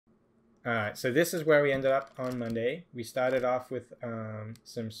So this is where we ended up on Monday. We started off with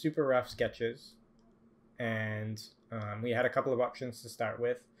some super rough sketches, and we had a couple of options to start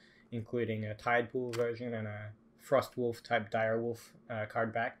with, including a Tidepool version and a Frostwolf type Direwolf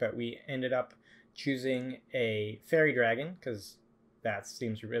card back, but we ended up choosing a Fairy Dragon because that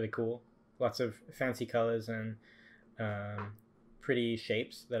seems really cool. Lots of fancy colors and pretty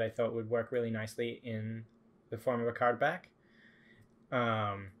shapes that I thought would work really nicely in the form of a card back.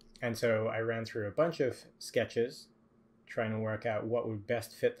 And so I ran through a bunch of sketches trying to work out what would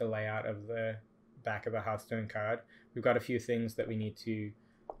best fit the layout of the back of a Hearthstone card. We've got a few things that we need to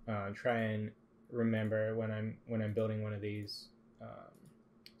try and remember when I'm building one of these.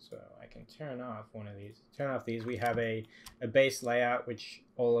 So I can turn off one of these. Turn off these. We have a base layout which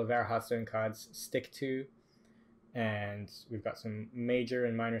all of our Hearthstone cards stick to, and we've got some major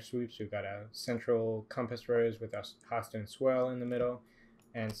and minor swoops. We've got a central compass rose with a Hearthstone swirl in the middle,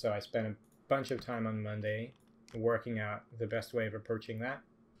 and so I spent a bunch of time on Monday working out the best way of approaching that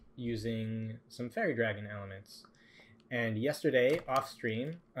using some Fairy Dragon elements. And yesterday, off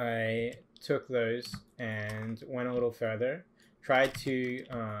stream, I took those and went a little further. Tried to,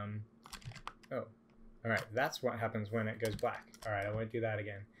 oh, all right, that's what happens when it goes black. All right, I won't do that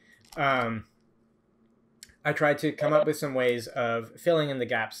again. I tried to come up with some ways of filling in the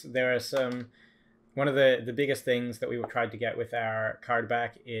gaps. There are one of the biggest things that we tried to get with our card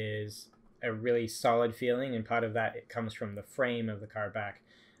back is a really solid feeling, and part of that, it comes from the frame of the card back,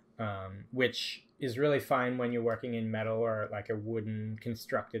 which is really fine when you're working in metal or like a wooden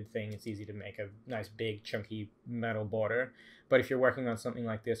constructed thing. It's easy to make a nice big chunky metal border. But if you're working on something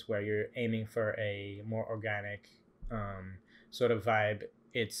like this where you're aiming for a more organic sort of vibe,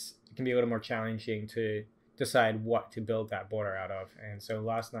 it can be a little more challenging to decide what to build that border out of. And so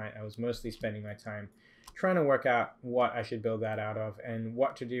last night I was mostly spending my time trying to work out what I should build that out of and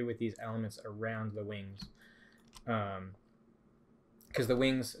what to do with these elements around the wings. Because the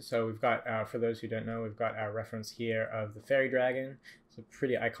wings, so we've got, for those who don't know, we've got our reference here of the Fairy Dragon. It's a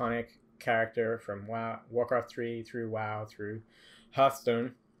pretty iconic character from WoW, Warcraft 3 through WoW through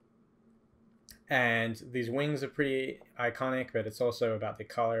Hearthstone. And these wings are pretty iconic, but it's also about the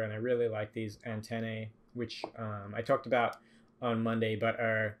color, and I really like these antennae, which I talked about on Monday, but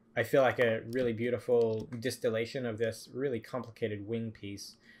are, I feel like, a really beautiful distillation of this really complicated wing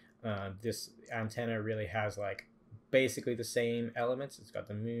piece. This antenna really has like basically the same elements. It's got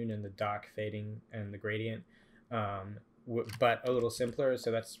the moon and the dark fading and the gradient, but a little simpler.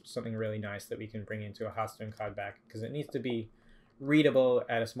 So that's something really nice that we can bring into a Hearthstone card back, because it needs to be readable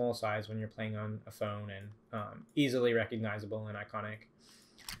at a small size when you're playing on a phone, and easily recognizable and iconic.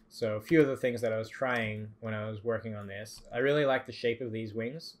 So a few of the things that I was trying when I was working on this, I really like the shape of these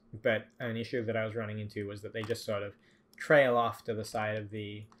wings, but an issue that I was running into was that they just sort of trail off to the side of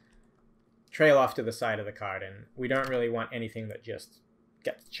the card, and we don't really want anything that just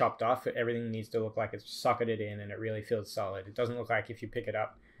gets chopped off. Everything needs to look like it's socketed in and it really feels solid. It doesn't look like if you pick it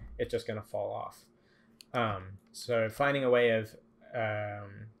up, it's just going to fall off. So finding a way of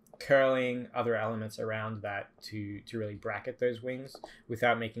curling other elements around that to really bracket those wings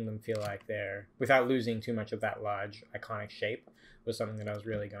without making them feel like without losing too much of that large iconic shape was something that I was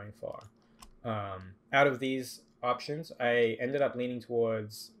really going for. Out of these options, I ended up leaning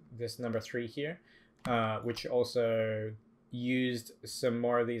towards this number 3 here, which also used some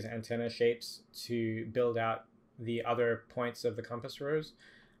more of these antenna shapes to build out the other points of the compass rose.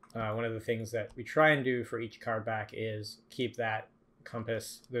 One of the things that we try and do for each card back is keep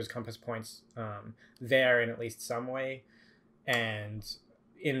those compass points there in at least some way. And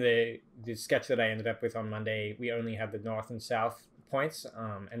in the sketch that I ended up with on Monday, we only had the north and south points,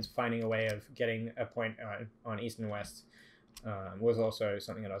 and finding a way of getting a point on east and west was also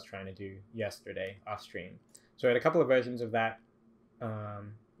something that I was trying to do yesterday off stream. So I had a couple of versions of that.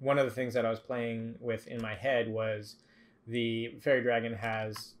 One of the things that I was playing with in my head was the Fairy Dragon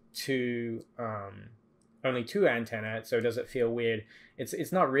has only two antenna, so does it feel weird?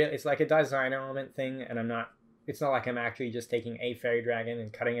 It's not real. It's like a design element thing, and it's not like I'm actually just taking a Fairy Dragon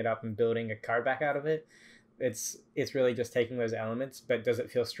and cutting it up and building a card back out of it. It's really just taking those elements, but does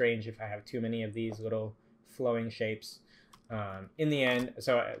it feel strange if I have too many of these little flowing shapes? In the end,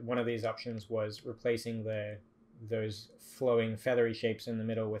 so one of these options was replacing those flowing feathery shapes in the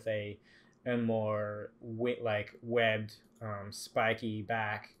middle with a more webbed spiky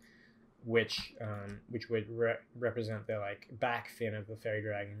back, which would represent the back fin of the Fairy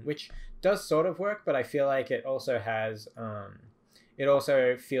Dragon, which does sort of work, but I feel like it also has it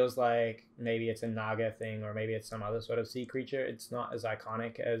also feels like maybe it's a Naga thing, or maybe it's some other sort of sea creature. It's not as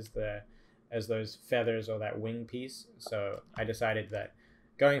iconic as those feathers or that wing piece. So I decided that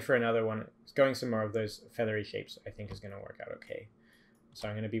going for another one, going some more of those feathery shapes, I think is going to work out okay. So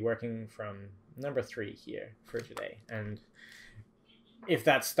I'm going to be working from number 3 here for today. And if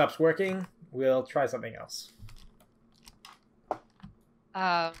that stops working, we'll try something else.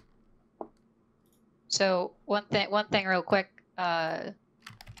 So one thing real quick, one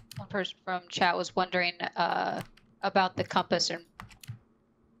person from chat was wondering about the compass in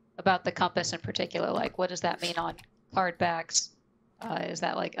particular. Like, what does that mean on card backs? Is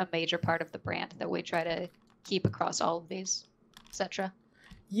that like a major part of the brand that we try to keep across all of these, etc.?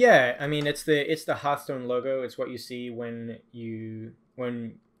 Yeah, I mean it's the Hearthstone logo. It's what you see when the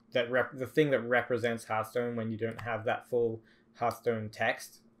thing that represents Hearthstone when you don't have that full Hearthstone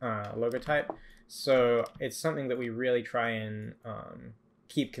text logo type. So it's something that we really try and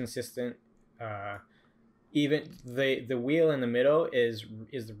keep consistent. Even the wheel in the middle is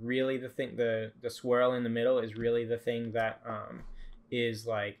really the thing. The swirl in the middle is really the thing that is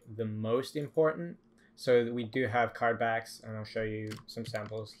like the most important. So we do have card backs, and I'll show you some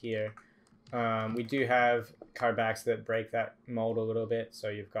samples here. We do have card backs that break that mold a little bit. So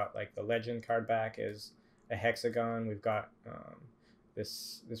you've got like the legend card back is a hexagon. We've got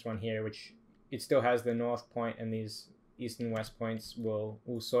this one here, which it still has the north point, and these east and west points will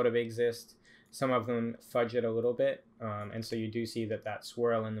sort of exist. Some of them fudge it a little bit, and so you do see that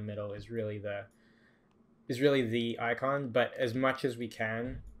swirl in the middle is really the icon. But as much as we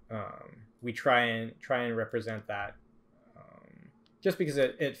can, we try and represent that, just because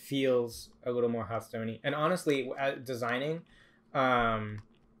it feels a little more Hearthstone-y. And honestly, at designing,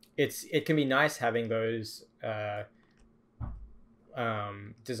 it can be nice having those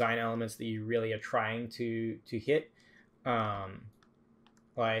design elements that you really are trying to hit.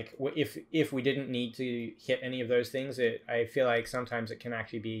 Like if we didn't need to hit any of those things, I feel like sometimes it can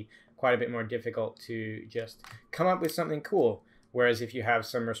actually be quite a bit more difficult to just come up with something cool. Whereas if you have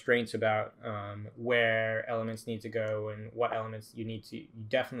some restraints about where elements need to go and what elements you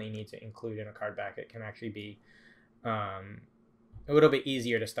definitely need to include in a card back, it can actually be a little bit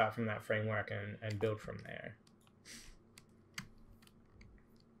easier to start from that framework and build from there.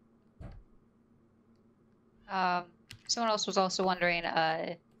 Someone else was also wondering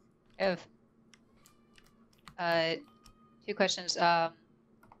if 2 questions.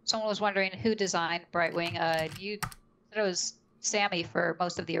 Someone was wondering who designed Brightwing. You said it was Sammy for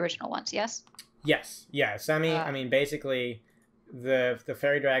most of the original ones, yes? Yes, yeah, Sammy. I mean, basically, the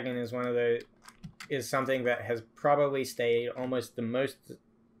Faerie Dragon is something that has probably stayed almost the most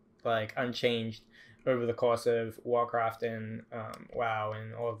like unchanged over the course of Warcraft and WoW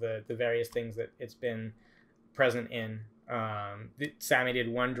and all of the various things that it's been present in. Sammy did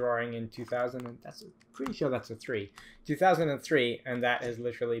one drawing in 2000, and pretty sure that's a 2003, and that has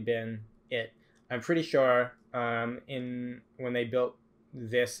literally been it. I'm pretty sure when they built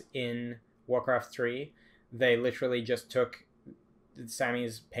this in Warcraft 3, they literally just took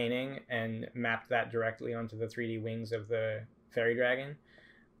Sammy's painting and mapped that directly onto the 3D wings of the Faerie Dragon.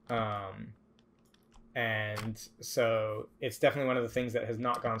 And so it's definitely one of the things that has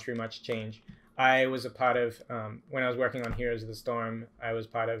not gone through much change. I was a part of, when I was working on Heroes of the Storm, I was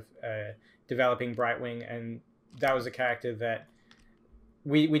part of developing Brightwing, and that was a character that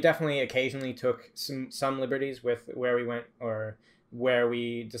we definitely occasionally took some liberties with where we went or where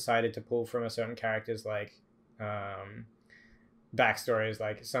we decided to pull from a certain character's like backstories.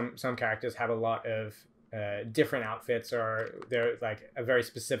 Like some characters have a lot of different outfits, or they're like a very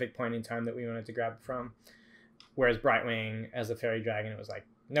specific point in time that we wanted to grab from. Whereas Brightwing as a Faerie Dragon, it was like,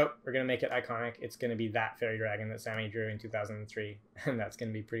 nope, we're going to make it iconic. It's going to be that Faerie Dragon that Sammy drew in 2003, and that's going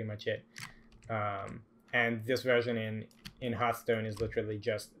to be pretty much it. And this version in Hearthstone is literally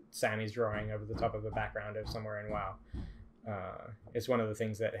just Sammy's drawing over the top of a background of somewhere in WoW. It's one of the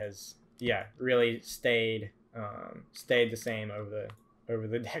things that has, really stayed the same over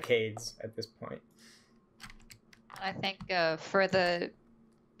the decades at this point. I think for the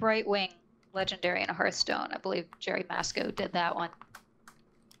Brightwing Legendary in Hearthstone, I believe Jerry Masco did that one.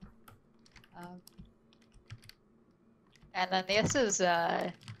 And then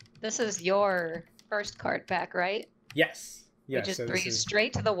this is your first card pack, right? Yes. We just threw you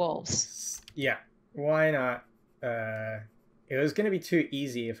straight to the wolves. Yeah. Why not? It was going to be too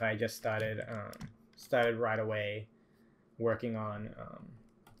easy if I just started right away working on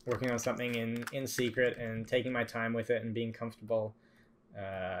something in secret and taking my time with it and being comfortable.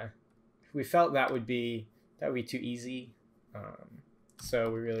 We felt that would be too easy.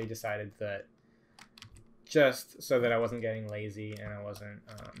 So we really decided that, just so that I wasn't getting lazy and I wasn't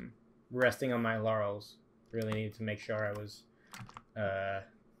resting on my laurels, really needed to make sure I was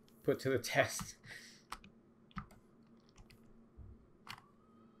put to the test.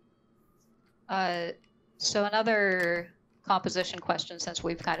 So another composition question, since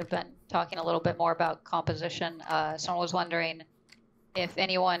we've kind of been talking a little bit more about composition, someone was wondering if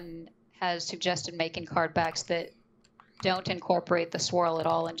anyone has suggested making card backs that don't incorporate the swirl at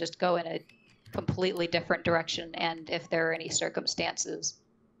all and just go in a completely different direction, and if there are any circumstances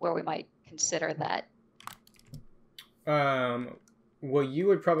where we might consider that. Well, you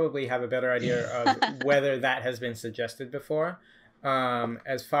would probably have a better idea of whether that has been suggested before.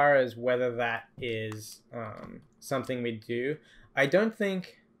 As far as whether that is something we do, I don't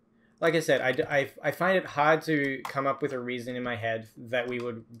think, like I said, I find it hard to come up with a reason in my head that we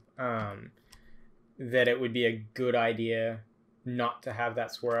would, that it would be a good idea not to have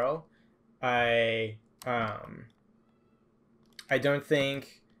that swirl. I don't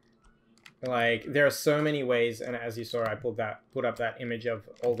think, like, there are so many ways, and as you saw, I put up that image of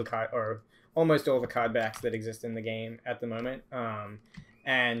all the card, or almost all the card backs that exist in the game at the moment,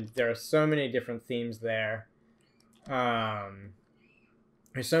 and there are so many different themes there. There's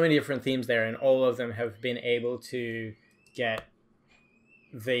so many different themes there, and all of them have been able to get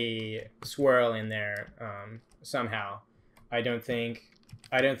the swirl in there somehow. I don't think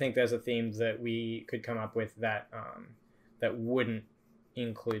there's a theme that we could come up with that that wouldn't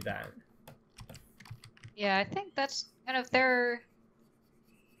include that. Yeah, I think that's kind of their,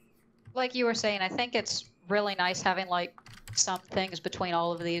 like you were saying, I think it's really nice having like some things between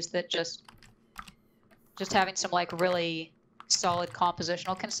all of these that just having some like really solid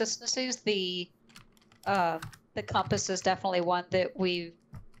compositional consistencies. The compass is definitely one that we've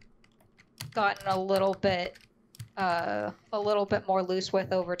gotten a little bit more loose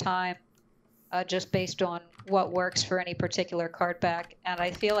with over time, just based on what works for any particular card back, and I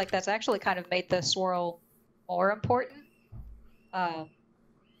feel like that's actually kind of made the swirl more important.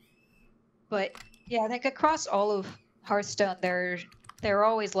 But yeah, I think across all of Hearthstone, there are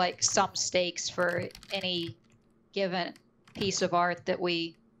always like some stakes for any given piece of art that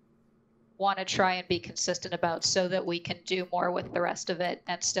we want to try and be consistent about, so that we can do more with the rest of it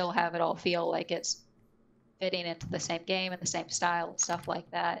and still have it all feel like it's fitting into the same game and the same style and stuff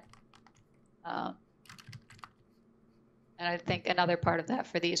like that. And I think another part of that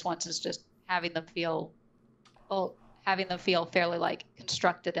for these ones is just having them feel fairly like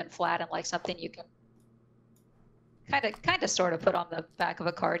constructed and flat, and like something you can kind of sort of put on the back of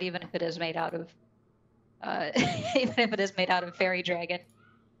a card, even if it is made out of Faerie Dragon.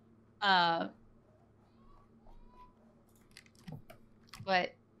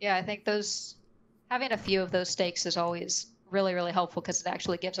 But yeah, I think having a few of those stakes is always really, really helpful, because it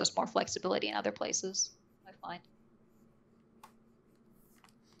actually gives us more flexibility in other places, I find.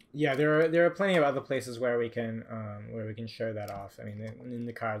 Yeah, there are plenty of other places where we can show that off. I mean, in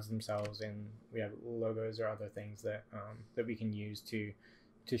the cards themselves, and we have logos or other things that that we can use to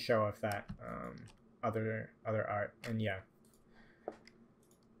show off that other art. And yeah.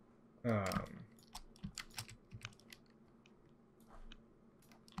 And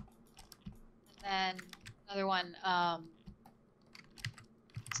then another one.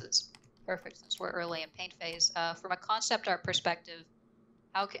 This is perfect since we're early in paint phase. From a concept art perspective,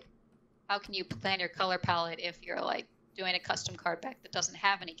 how can you plan your color palette if you're like doing a custom card back that doesn't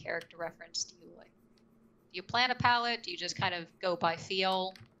have any character reference? Do you plan a palette? Do you just kind of go by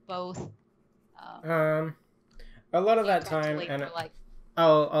feel? Both? A lot of that time, and like,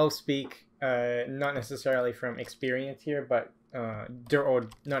 I'll speak not necessarily from experience here, but or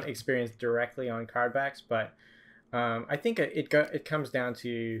not experience directly on card backs, but I think it comes down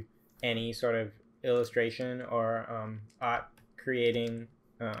to any sort of illustration or art creating.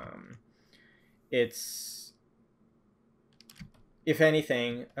 It's, if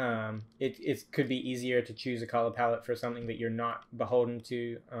anything, it could be easier to choose a color palette for something that you're not beholden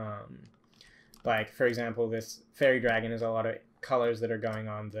to. Like, for example, this Faerie Dragon has a lot of colors that are going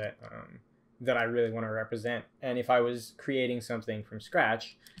on that that I really want to represent. And if I was creating something from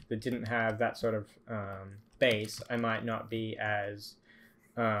scratch that didn't have that sort of base, I might not be as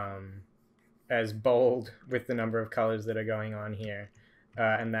bold with the number of colors that are going on here.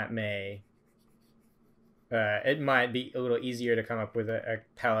 And that it might be a little easier to come up with a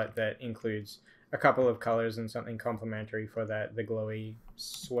palette that includes a couple of colors and something complementary for the glowy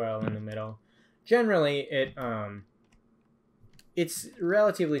swirl in the middle. Generally, it's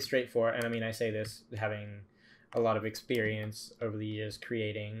relatively straightforward, and I mean, I say this having a lot of experience over the years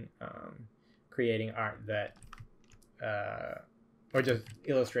creating art that or just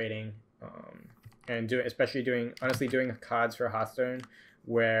illustrating and especially doing cards for Hearthstone,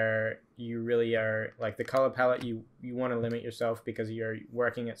 where you really are like the color palette, you want to limit yourself because you're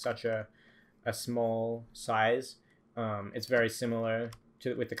working at such a small size. It's very similar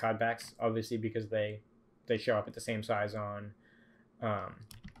with the card backs, obviously because they show up at the same size on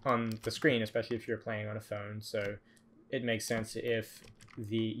the screen, especially if you're playing on a phone. So it makes sense if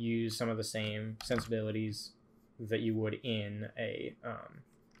use some of the same sensibilities that you would in a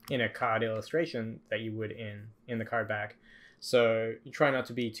card illustration that you would in the card back. So you try not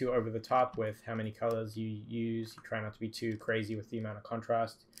to be too over the top with how many colors you use. You try not to be too crazy with the amount of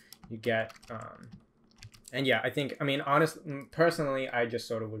contrast you get. And yeah, I mean, personally, I just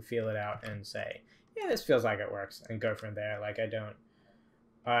sort of would feel it out and say, yeah, this feels like it works, and go from there. Like,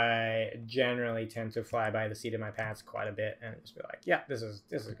 I generally tend to fly by the seat of my pants quite a bit and just be like, yeah, this is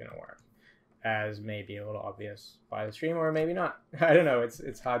gonna work, as maybe a little obvious by the stream, or maybe not. I don't know.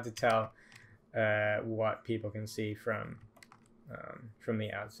 It's hard to tell what people can see from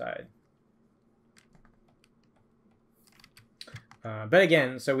the outside. But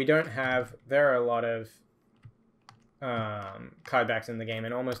again, so we don't have. There are a lot of card backs in the game,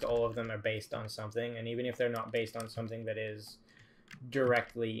 and almost all of them are based on something. And even if they're not based on something that is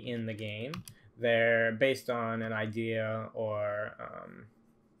directly in the game, they're based on an idea or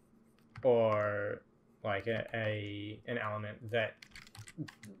like an element that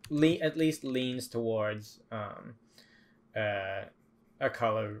at least leans towards a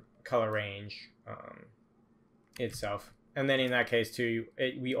color range itself. And then in that case too,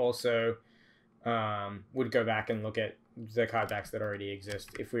 we also would go back and look at the card backs that already exist.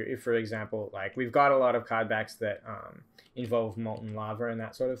 If for example, like, we've got a lot of card backs that involve molten lava and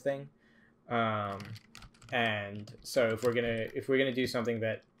that sort of thing, and so if we're gonna do something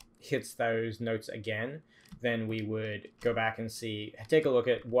that hits those notes again, then we would go back and take a look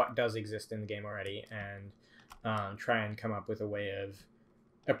at what does exist in the game already, and try and come up with a way of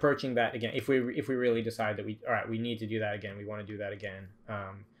approaching that again. If we really decide that we need to do that again, we want to do that again,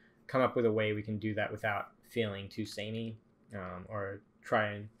 come up with a way we can do that without feeling too samey, or try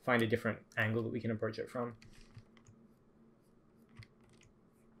and find a different angle that we can approach it from.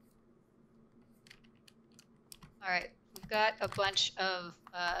 All right, we've got a bunch of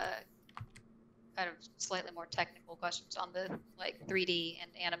kind of slightly more technical questions on the 3D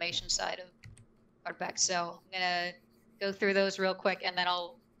and animation side of Hardback. So I'm gonna go through those real quick, and then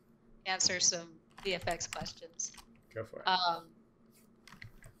I'll answer some VFX questions. Go for it.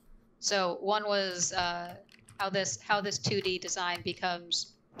 So one was how this 2D design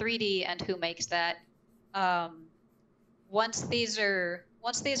becomes 3D and who makes that. Once these are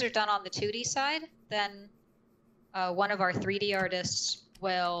done on the 2D side, then one of our 3D artists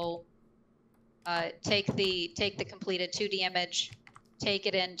will take the completed 2D image, take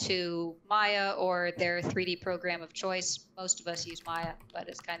it into Maya or their 3D program of choice. Most of us use Maya, but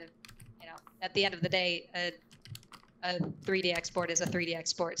it's kind of, at the end of the day, a 3D export is a 3D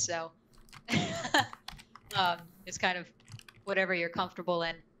export, so it's kind of whatever you're comfortable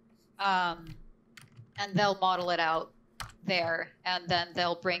in. And they'll model it out there, and then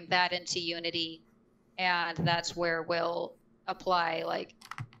they'll bring that into Unity, and that's where we'll apply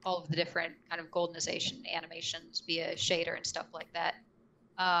all of the different kind of goldenization animations via shader and stuff like that.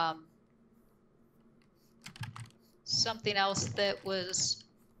 Something else that was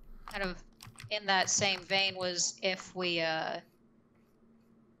kind of in that same vein was if we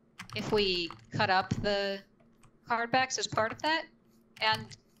cut up the card backs as part of that,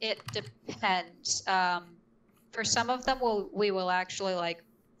 and it depends. For some of them, we will actually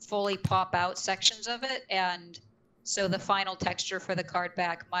fully pop out sections of it, and so the final texture for the card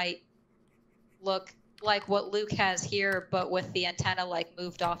back might look like what Luke has here, but with the antenna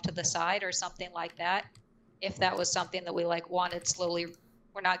moved off to the side or something like that. If that was something that we wanted slowly,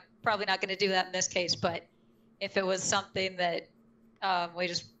 we're probably not going to do that in this case, but if it was something that we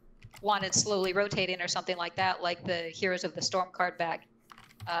just wanted slowly rotating or something like that, like the Heroes of the Storm card back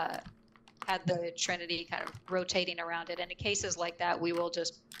had the Trinity kind of rotating around it. And in cases like that, we will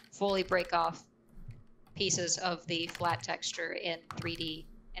just fully break off pieces of the flat texture in 3D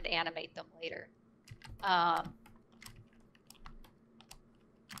and animate them later.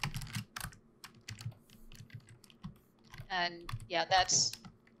 And yeah, that's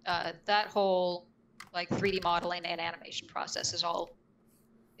that whole 3D modeling and animation process is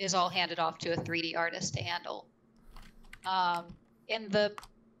all handed off to a 3D artist to handle. In the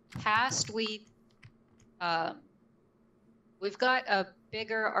past, we've got a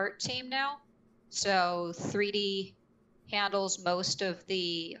bigger art team now, so 3D handles most of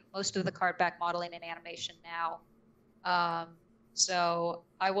the card back modeling and animation now. So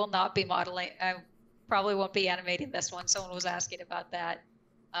I will not be modeling. I probably won't be animating this one. Someone was asking about that.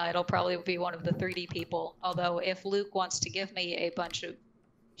 It'll probably be one of the 3D people. Although if Luke wants to give me a bunch of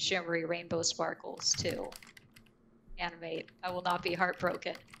shimmery rainbow sparkles to animate. I will not be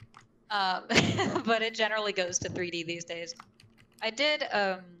heartbroken. But it generally goes to 3D these days. I did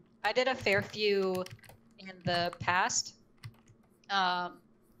a fair few in the past.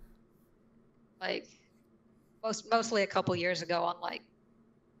 Like mostly a couple years ago on like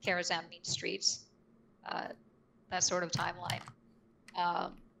Karazhan Mean Streets, that sort of timeline.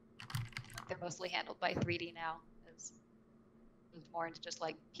 They're mostly handled by 3D now. It's moved more into just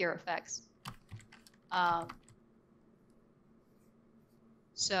like pure effects.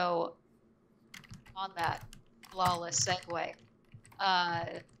 So on that flawless segue,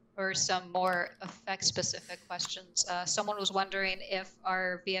 for some more effect-specific questions, someone was wondering if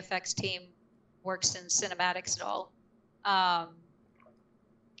our VFX team works in cinematics at all.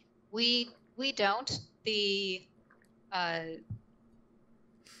 We don't. The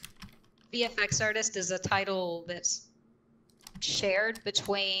VFX artist is a title that's shared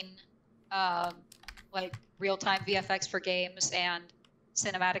between like real-time VFX for games and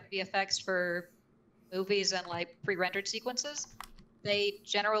cinematic VFX for movies and like pre-rendered sequences. They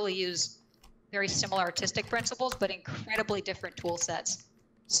generally use very similar artistic principles, but incredibly different tool sets.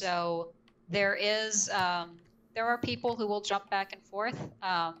 So there are people who will jump back and forth,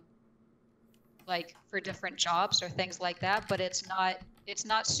 like for different jobs or things like that, but it's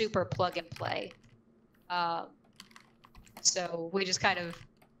not super plug and play. So we just kind of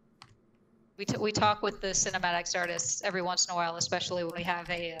we talk with the cinematics artists every once in a while, especially when we have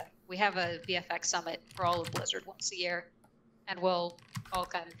a VFX summit for all of Blizzard once a year, and we'll all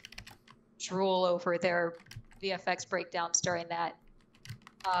kind of drool over their VFX breakdowns during that.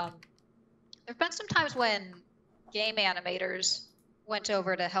 There've been some times when game animators went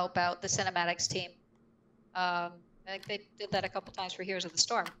over to help out the cinematics team. I think they did that a couple times for Heroes of the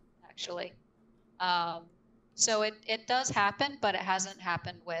Storm, actually. So it does happen, but it hasn't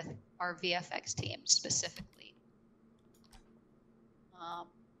happened with our VFX team specifically.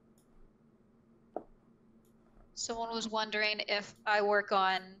 Someone was wondering if I work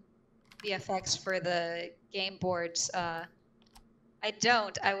on VFX for the game boards. I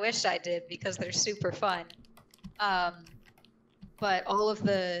don't. I wish I did because they're super fun. But all of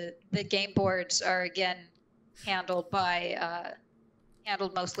the game boards are again handled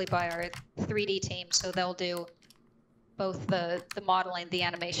mostly by our 3D team. So they'll do both the modeling, the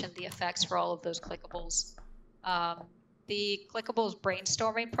animation, the effects for all of those clickables. The clickables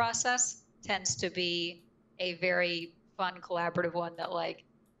brainstorming process tends to be a very fun collaborative one that like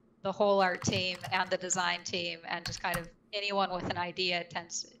the whole art team and the design team and just kind of anyone with an idea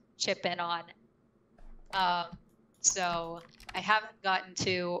tends to chip in on. So I haven't gotten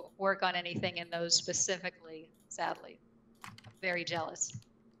to work on anything in those specifically, sadly. I'm very jealous.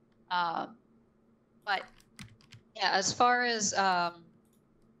 But yeah, as far as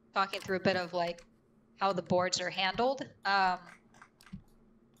talking through a bit of like how the boards are handled,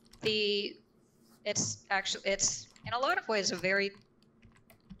 it's in a lot of ways a very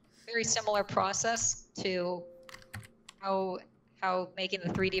similar process to how making the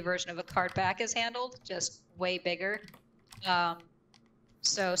 3D version of a card back is handled, just way bigger.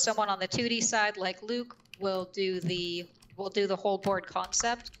 So someone on the 2D side, like Luke, will do the whole board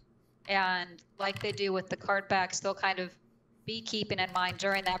concept, and like they do with the card backs, they'll kind of be keeping in mind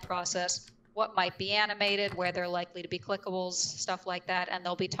during that process what might be animated, where they're likely to be clickables, stuff like that, and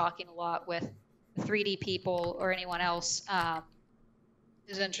they'll be talking a lot with 3D people or anyone else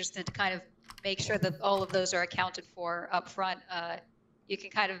who's interested to kind of make sure that all of those are accounted for up front. You can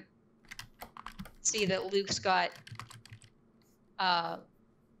kind of see that Luke's got not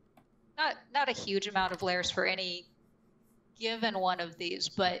a huge amount of layers for any given one of these,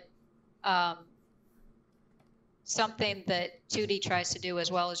 but something that 2D tries to do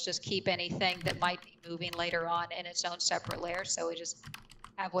as well is just keep anything that might be moving later on in its own separate layer. So we just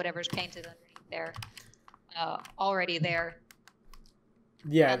have whatever's painted underneath there already there.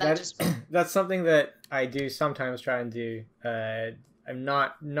 Yeah, that's something that I do sometimes try and do. I'm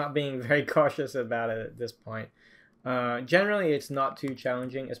not being very cautious about it at this point. Generally, it's not too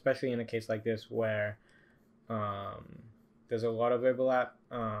challenging, especially in a case like this where there's a lot of overlap.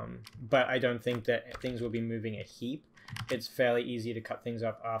 But I don't think that things will be moving a heap. It's fairly easy to cut things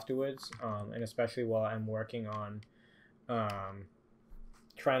up afterwards, and especially while I'm working on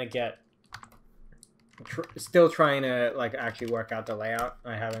trying to get. Still trying to like actually work out the layout.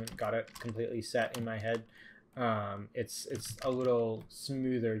 I haven't got it completely set in my head. It's a little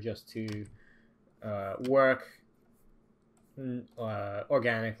smoother just to work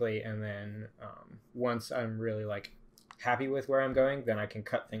organically, and then once I'm really like happy with where I'm going, then I can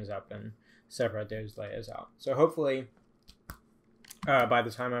cut things up and separate those layers out. So hopefully by the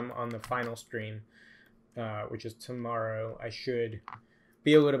time I'm on the final stream, which is tomorrow, I should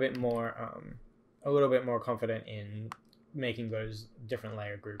be a little bit more confident in making those different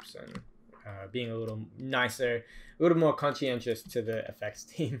layer groups and being a little nicer, a little more conscientious to the effects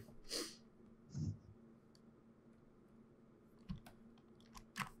team.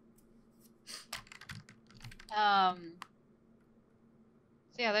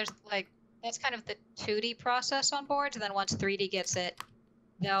 So yeah, there's like, that's kind of the 2D process on boards, and then once 3D gets it,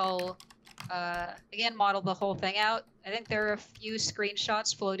 they'll again model the whole thing out. I think there are a few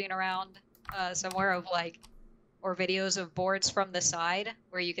screenshots floating around somewhere of like, or videos of boards from the side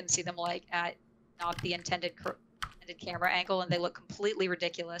where you can see them like at not the intended camera angle, and they look completely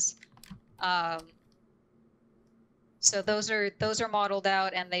ridiculous. So those are modeled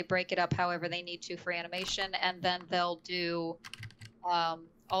out, and they break it up however they need to for animation, and then they'll do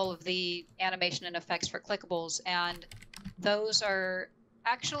all of the animation and effects for clickables, and those are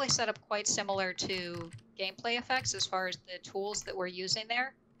actually set up quite similar to gameplay effects as far as the tools that we're using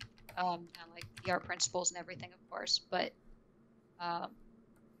there, and like the art principles and everything, of course. But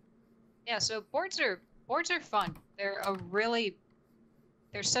yeah, so boards are fun. They're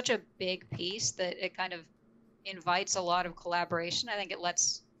such a big piece that it kind of invites a lot of collaboration. I think it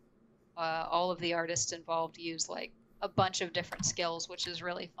lets all of the artists involved use like a bunch of different skills, which is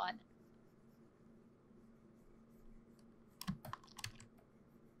really fun.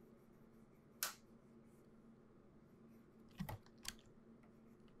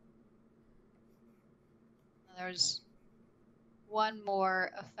 There's one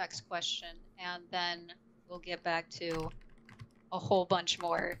more effects question, and then we'll get back to a whole bunch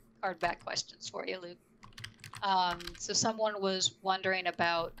more card back questions for you, Luke. So someone was wondering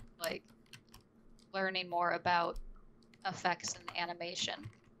about like learning more about effects and animation.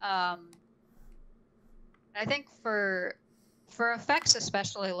 I think for effects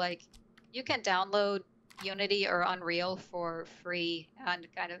especially, like you can download Unity or Unreal for free, and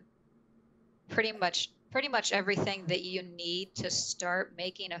kind of pretty much everything that you need to start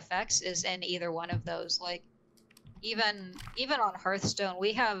making effects is in either one of those. Like even on Hearthstone,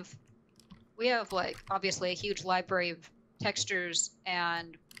 we have like obviously a huge library of textures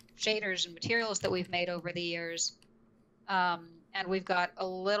and shaders and materials that we've made over the years. And we've got a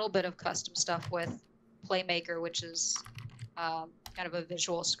little bit of custom stuff with Playmaker, which is kind of a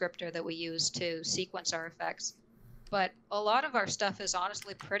visual scripter that we use to sequence our effects. But a lot of our stuff is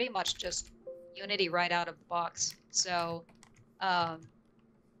honestly pretty much just Unity right out of the box. So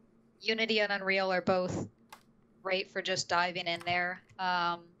Unity and Unreal are both great for just diving in there.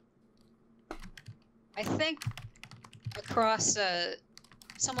 I think across,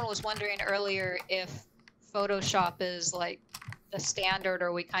 someone was wondering earlier if Photoshop is like the standard,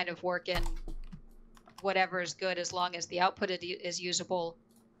 or we kind of work in whatever is good as long as the output is usable.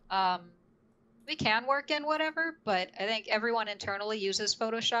 We can work in whatever, but I think everyone internally uses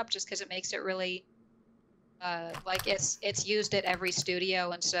Photoshop just because it makes it really like it's used at every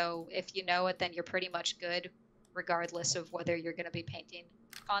studio, and so if you know it, then you're pretty much good, regardless of whether you're going to be painting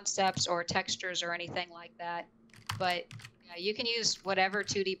concepts or textures or anything like that. But you can use whatever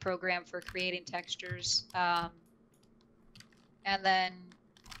 2D program for creating textures, and then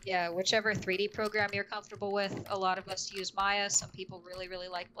whichever 3D program you're comfortable with. A lot of us use Maya. Some people really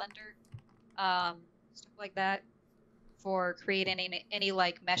like Blender, stuff like that, for creating any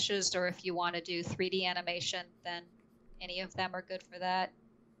like meshes, or if you want to do 3D animation, then any of them are good for that.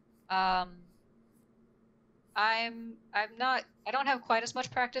 I don't have quite as much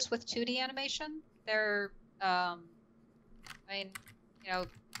practice with 2D animation. They're I mean,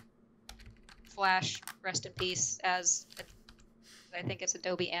 Flash, rest in peace, as I think it's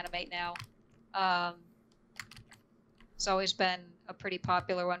Adobe Animate now. It's always been a pretty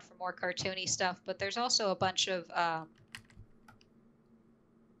popular one for more cartoony stuff, but there's also a bunch of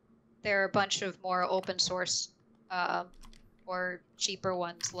more open source or cheaper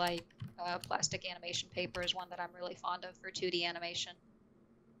ones, like Plastic Animation Paper is one that I'm really fond of for 2D animation.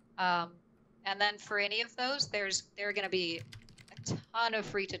 And then for any of those, there are going to be a ton of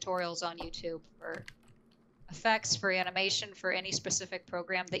free tutorials on YouTube for effects, for animation, for any specific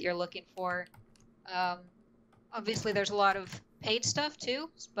program that you're looking for. Obviously, there's a lot of paid stuff too,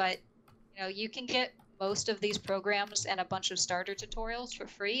 but you can get most of these programs and a bunch of starter tutorials for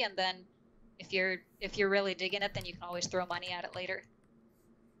free, and then if you're really digging it, then you can always throw money at it later.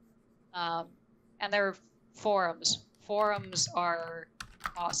 And there are forums. Forums are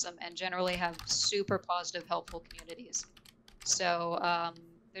awesome and generally have super positive, helpful communities. So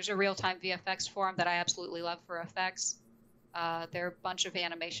there's a real-time VFX forum that I absolutely love for effects. There are a bunch of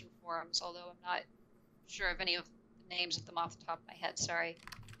animation forums, although I'm not sure of any of the names of them off the top of my head, sorry.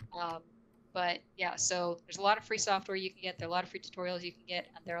 But yeah, so there's a lot of free software you can get. There are a lot of free tutorials you can get,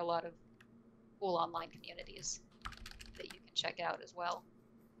 and there are a lot of cool online communities that you can check out as well.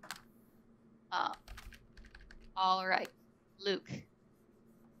 All right, Luke.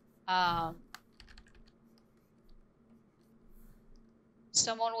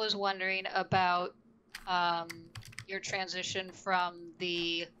 Someone was wondering about your transition from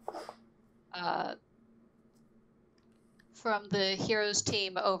the Heroes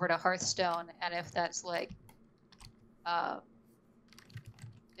team over to Hearthstone, and if that's like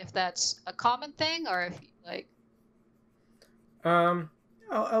if that's a common thing, or if like a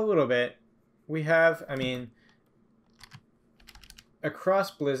little bit. We have, I mean,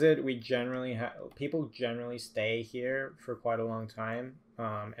 across Blizzard, we generally have people generally stay here for quite a long time,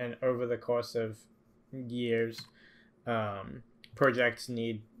 and over the course of years, projects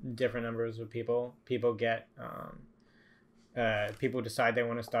need different numbers of people. People get people decide they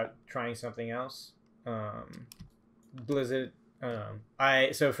want to start trying something else. Blizzard.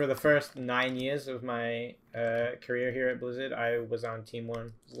 So for the first 9 years of my career here at Blizzard, I was on Team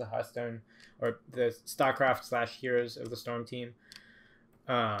 1, the Hearthstone, or the StarCraft/Heroes of the Storm team.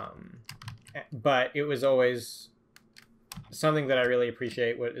 But it was always something that I really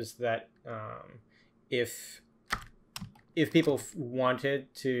appreciate. What is that? If people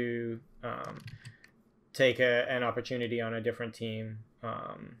wanted to take an opportunity on a different team,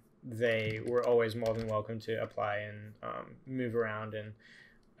 they were always more than welcome to apply and move around. And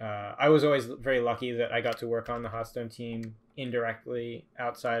I was always very lucky that I got to work on the Hearthstone team indirectly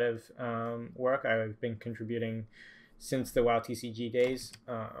outside of work. I've been contributing since the WoW TCG days.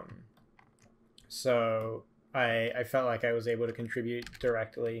 So I felt like I was able to contribute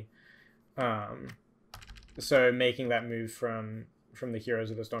directly. So making that move from the Heroes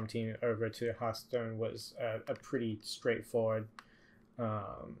of the Storm team over to Hearthstone was a pretty straightforward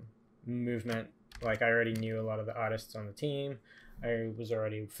movement. Like, I already knew a lot of the artists on the team. I was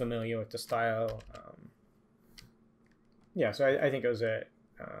already familiar with the style. Yeah, so I think it was a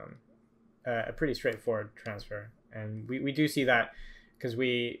pretty straightforward transfer. And we do see that because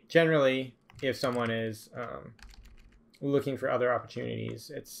we generally, if someone is looking for other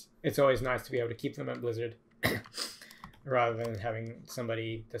opportunities, it's always nice to be able to keep them at Blizzard rather than having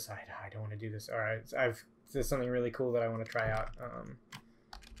somebody decide, I don't want to do this, or there's something really cool that I want to try out.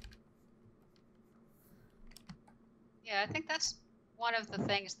 Yeah, I think that's one of the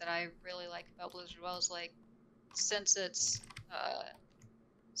things that I really like about Blizzard well is like since it's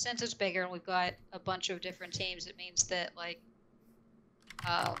bigger and we've got a bunch of different teams, it means that like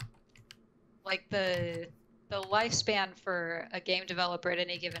the lifespan for a game developer at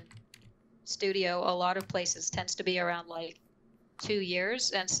any given studio, a lot of places tends to be around like 2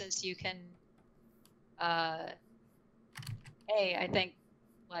 years. And since you can, I think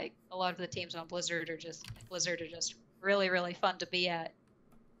like a lot of the teams on Blizzard are just really, really fun to be at.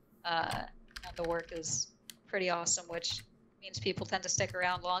 And the work is pretty awesome, which means people tend to stick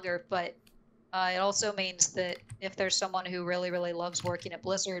around longer. But it also means that if there's someone who really, really loves working at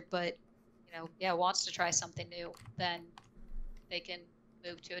Blizzard, but wants to try something new, then they can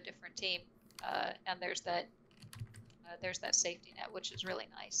move to a different team. And there's that safety net, which is really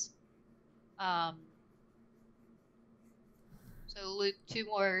nice. So Luke, two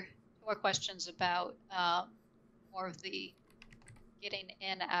more questions about more of the getting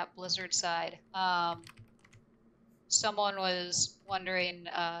in at Blizzard side. Someone was wondering,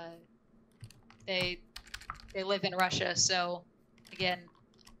 they live in Russia, so again,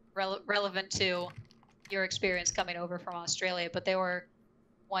 relevant to your experience coming over from Australia, but they were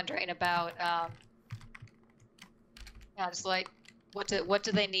wondering about just like what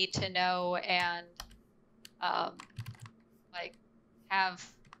do they need to know and like have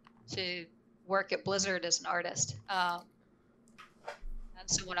to work at Blizzard as an artist. And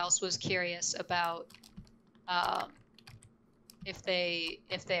someone else was curious about if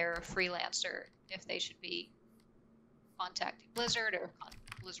they're a freelancer, if they should be contacting Blizzard or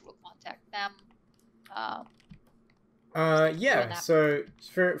Blizzard will contact them. Yeah. So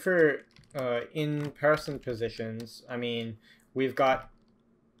for in-person positions, I mean, we've got.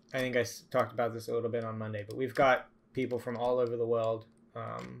 I think I talked about this a little bit on Monday, but we've got people from all over the world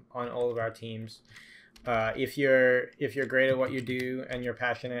on all of our teams. If you're great at what you do and you're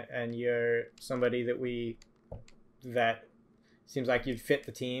passionate and you're somebody that seems like you'd fit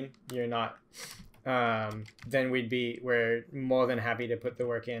the team, you're not. Then we're more than happy to put the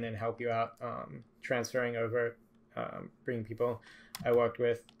work in and help you out, transferring over, bringing people. I worked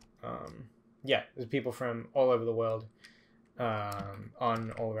with, there's people from all over the world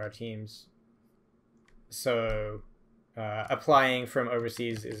on all of our teams. So applying from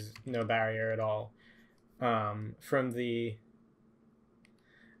overseas is no barrier at all. From the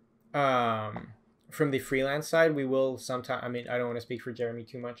freelance side, we will sometimes. I mean, I don't want to speak for Jeremy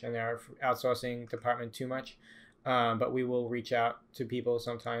too much and our outsourcing department too much, but we will reach out to people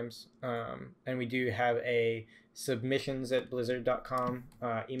sometimes. And we do have a submissions@blizzard.com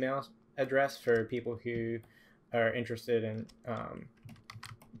email address for people who are interested in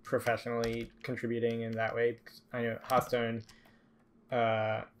professionally contributing in that way. Because I know Hearthstone,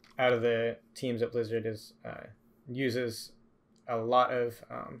 out of the teams at Blizzard, uses a lot of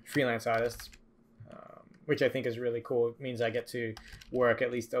freelance artists, which I think is really cool. It means I get to work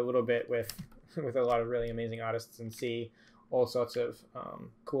at least a little bit with a lot of really amazing artists and see all sorts of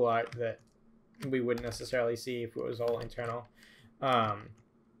cool art that we wouldn't necessarily see if it was all internal.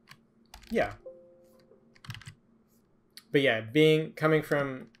 Yeah. But yeah, coming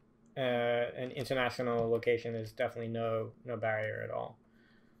from an international location is definitely no barrier at all.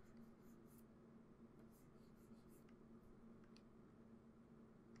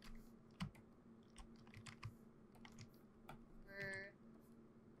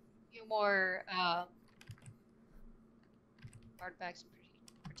 More artifacts in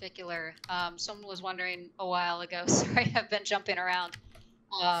particular. Someone was wondering a while ago. Sorry, I've been jumping around.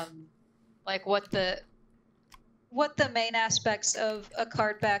 Like what the main aspects of a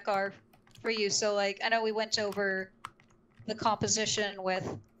card back are for you. So like I know we went over the composition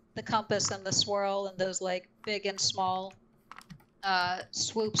with the compass and the swirl and those like big and small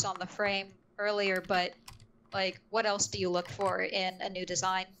swoops on the frame earlier, but like what else do you look for in a new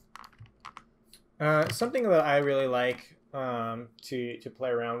design? Something that I really like to play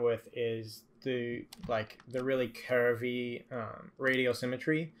around with is the really curvy radial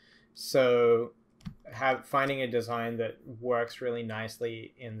symmetry. So finding a design that works really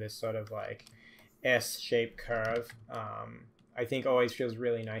nicely in this sort of like S-shaped curve, I think always feels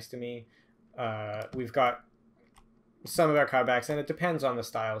really nice to me. We've got some of our card backs, and it depends on the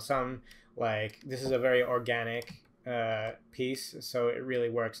style. Some, like, this is a very organic piece, so it really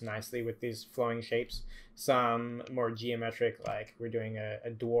works nicely with these flowing shapes. Some more geometric, like we're doing a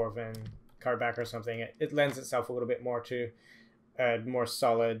dwarven card back or something, it lends itself a little bit more to a more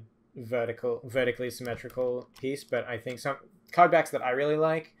solid vertically symmetrical piece. But I think some card backs that I really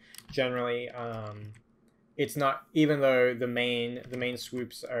like generally, it's not, even though the main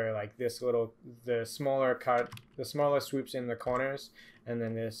swoops are like this little, the smaller swoops in the corners, and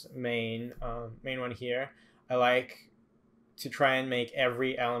then this main one here, I like to try and make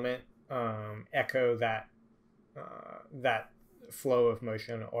every element echo that flow of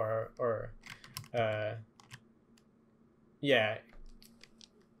motion, or yeah.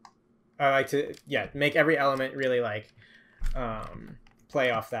 I like to make every element really like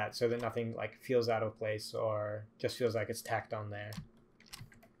play off that, so that nothing like feels out of place or just feels like it's tacked on there.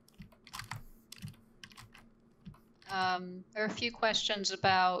 There are a few questions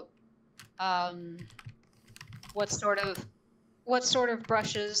about what sort of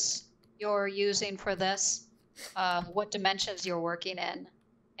brushes you're using for this, what dimensions you're working in,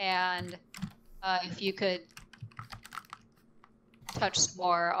 and if you could touch some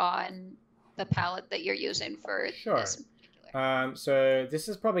more on the palette that you're using for this in particular. So this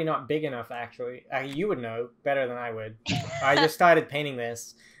is probably not big enough, actually. You would know better than I would. I just started painting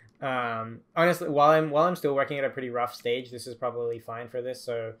this. Honestly, while I'm still working at a pretty rough stage, this is probably fine for this.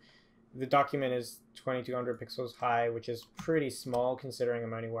 So the document is 2200 pixels high, which is pretty small considering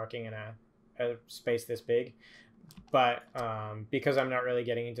I'm only working in a space this big. But because I'm not really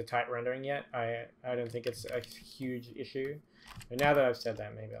getting into tight rendering yet, I don't think it's a huge issue. But now that I've said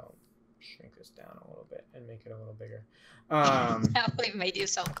that, maybe I'll shrink this down a little bit and make it a little bigger. Now we've made you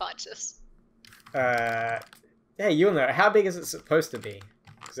self-conscious. Hey, you'll know. How big is it supposed to be?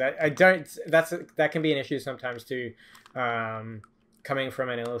 Because I don't. That can be an issue sometimes too. Coming from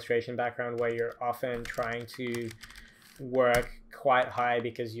an illustration background where you're often trying to work quite high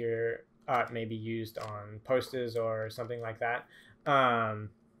because your art may be used on posters or something like that.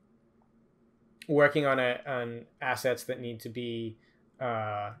 Working on assets that need to be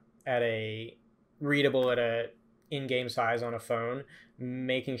at a readable at a in-game size on a phone,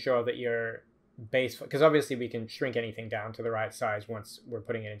 making sure that your base, because obviously we can shrink anything down to the right size once we're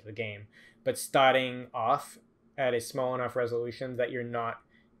putting it into the game, but starting off at a small enough resolution that you're not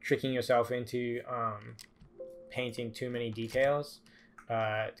tricking yourself into painting too many details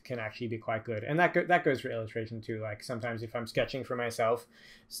can actually be quite good. And that goes for illustration too. Like sometimes if I'm sketching for myself,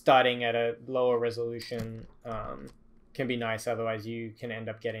 starting at a lower resolution can be nice. Otherwise you can end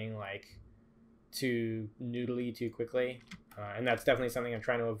up getting like too noodly too quickly. And that's definitely something I'm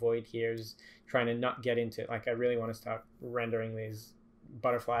trying to avoid here, is trying to not get into, like, I really want to start rendering these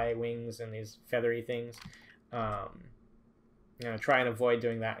butterfly wings and these feathery things. I'm going to try and avoid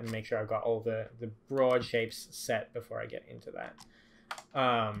doing that and make sure I've got all the broad shapes set before I get into that.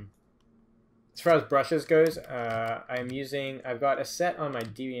 As far as brushes goes, I've got a set on my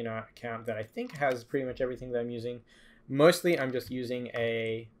DeviantArt account that I think has pretty much everything that I'm using. Mostly I'm just using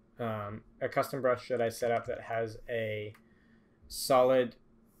a custom brush that I set up that has a solid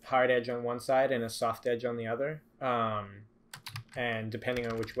hard edge on one side and a soft edge on the other. And depending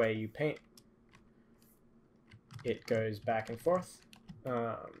on which way you paint, it goes back and forth.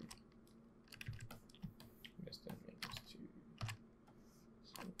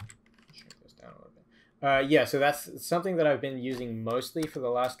 Yeah, so that's something that I've been using mostly for the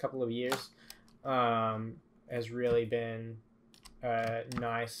last couple of years. Has really been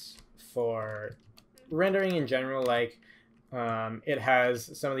nice for rendering in general. Like, it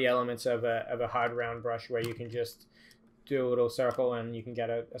has some of the elements of a hard round brush where you can just do a little circle and you can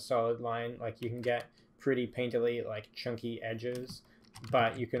get a solid line. Like, you can get pretty painterly, like, chunky edges,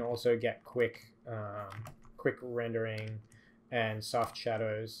 but you can also get quick rendering and soft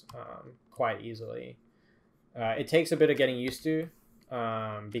shadows quite easily. It takes a bit of getting used to,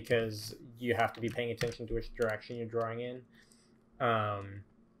 because you have to be paying attention to which direction you're drawing in.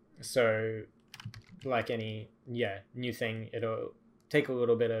 So, like any new thing, it'll take a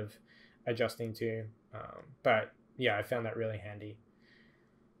little bit of adjusting to, but yeah, I found that really handy.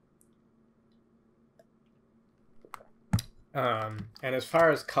 And as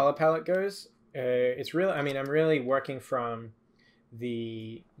far as color palette goes, it's really, I mean, I'm really working from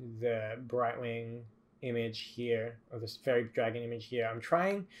the Brightwing image here, or this Fairy Dragon image here. I'm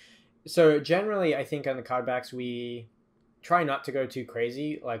trying, so generally I think on the card backs we try not to go too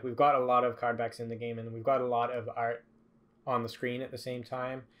crazy. Like, we've got a lot of card backs in the game and we've got a lot of art on the screen at the same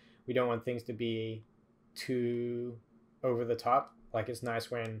time. We don't want things to be too over the top. Like, it's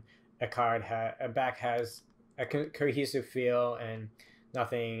nice when a back has a cohesive feel and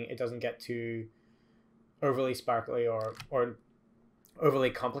it doesn't get too overly sparkly or overly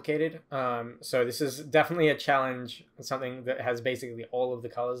complicated. So this is definitely a challenge, something that has basically all of the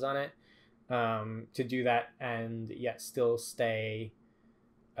colors on it, to do that and yet still stay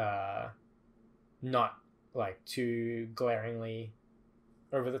not like too glaringly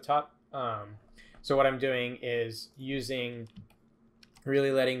over the top. So what I'm doing is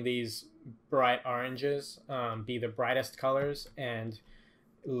really letting these bright oranges be the brightest colors, and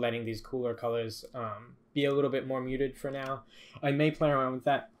letting these cooler colors be a little bit more muted for now. I may play around with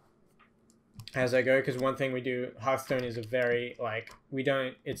that as I go, because one thing we do, Hearthstone is a very, like,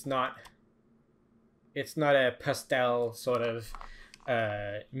 it's not a pastel sort of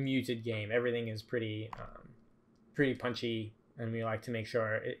muted game. Everything is pretty punchy, and we like to make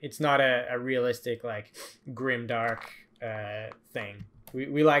sure it's not a realistic, like, grim dark thing.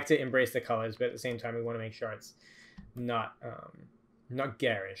 We like to embrace the colors, but at the same time we want to make sure it's not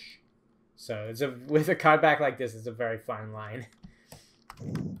garish. So with a card back like this, it's a very fine line.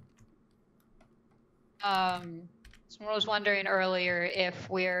 Someone was wondering earlier if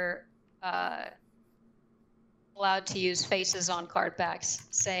we're allowed to use faces on card backs,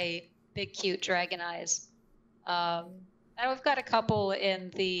 say big cute dragon eyes. And we've got a couple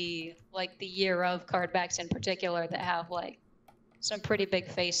in the year of card backs in particular that have like some pretty big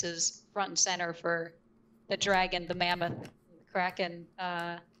faces front and center for the dragon, the mammoth, the kraken.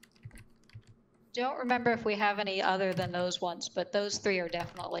 Don't remember if we have any other than those ones, but those three are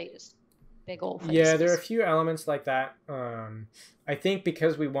definitely just big old faces. Yeah, there are a few elements like that. I think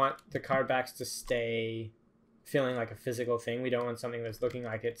because we want the card backs to stay feeling like a physical thing, we don't want something that's looking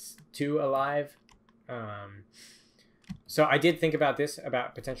like it's too alive. So I did think about this,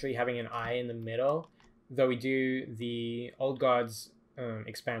 about potentially having an eye in the middle, though the Old Gods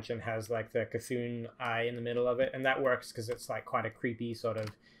expansion has like the Cthulhu eye in the middle of it, and that works because it's like quite a creepy sort of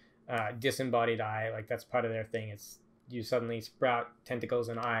disembodied eye. Like, that's part of their thing. It's you suddenly sprout tentacles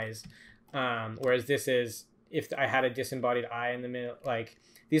and eyes, whereas this is, if I had a disembodied eye in the middle, like,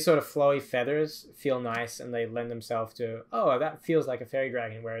 these sort of flowy feathers feel nice and they lend themselves to, oh, that feels like a fairy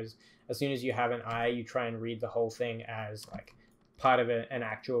dragon. Whereas as soon as you have an eye, you try and read the whole thing as like part of an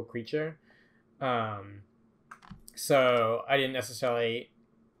actual creature. So I didn't necessarily,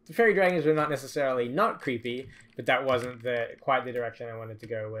 the fairy dragons were not necessarily not creepy, but that wasn't quite the direction I wanted to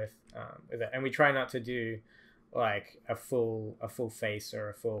go with it. And we try not to do like a full face or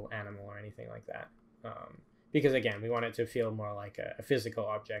a full animal or anything like that, because again, we want it to feel more like a physical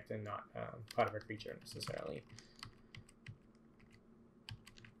object and not part of a creature necessarily.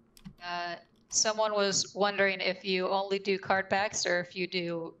 Someone was wondering if you only do card backs or if you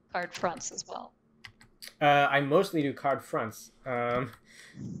do card fronts as well. I mostly do card fronts.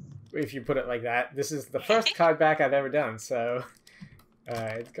 If you put it like that, this is the first card back I've ever done, so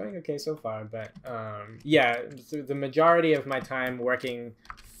it's going okay so far. But yeah, the majority of my time working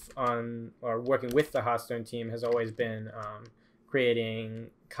with the Hearthstone team has always been creating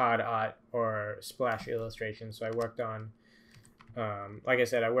card art or splash illustrations. So I worked on, like I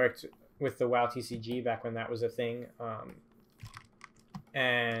said, I worked with the WoW TCG back when that was a thing,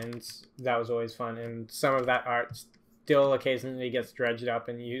 and that was always fun. And some of that art still occasionally gets dredged up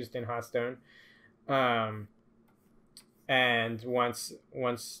and used in Hearthstone. And once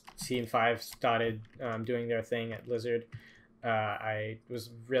Team 5 started doing their thing at Blizzard, I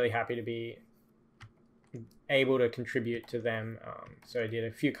was really happy to be able to contribute to them. So I did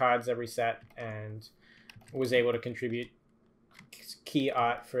a few cards every set and was able to contribute key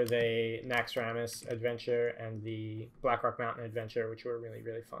art for the Naxxramas adventure and the Blackrock Mountain adventure, which were really,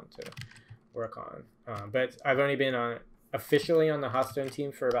 really fun to work on. But I've only been officially on the Hearthstone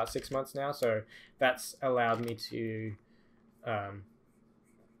team for about 6 months now, so that's allowed me to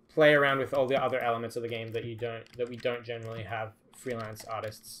play around with all the other elements of the game that we don't generally have freelance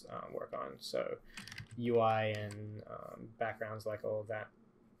artists work on. So UI and backgrounds, like all of that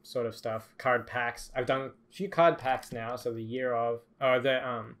sort of stuff. Card packs. I've done a few card packs now. So the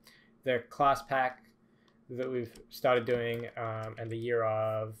class pack that we've started doing, and the year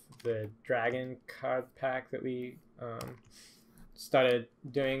of the dragon card pack that we started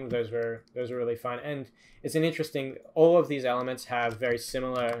doing. Those were really fun, and it's an interesting. All of these elements have very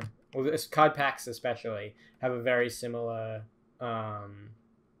similar. Well, this card packs especially have a very similar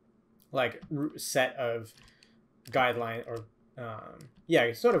set of guideline or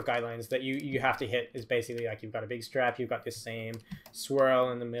sort of guidelines that you have to hit. Is basically like you've got a big strap, you've got this same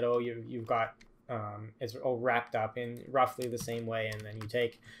swirl in the middle, you've got it's all wrapped up in roughly the same way, and then you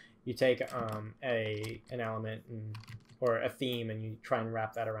take an element or a theme and you try and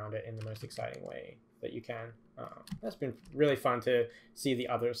wrap that around it in the most exciting way that you can. That's been really fun to see the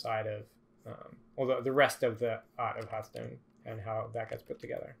other side of although the rest of the art of Hearthstone and how that gets put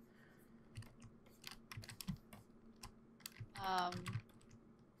together.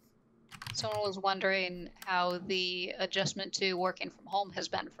 Someone was wondering how the adjustment to working from home has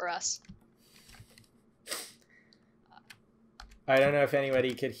been for us. I don't know if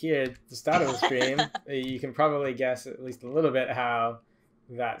anybody could hear the start of the stream. You can probably guess at least a little bit how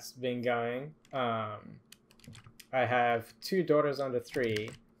that's been going. I have 2 daughters under 3,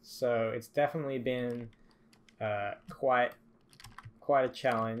 so it's definitely been quite a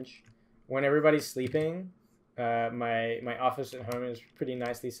challenge. When everybody's sleeping, my office at home is pretty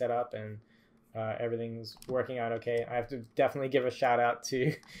nicely set up and everything's working out okay. I have to definitely give a shout out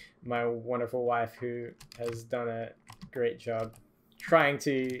to my wonderful wife, who has done a great job trying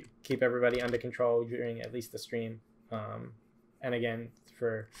to keep everybody under control during at least the stream. And again,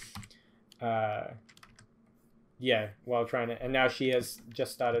 while trying to, and now she has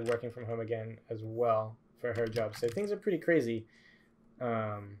just started working from home again as well for her job. So things are pretty crazy.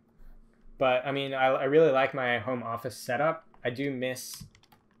 But I mean, I really like my home office setup. I do miss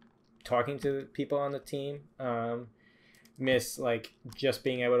talking to people on the team. Miss like just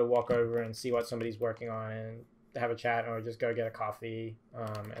being able to walk over and see what somebody's working on and have a chat, or just go get a coffee.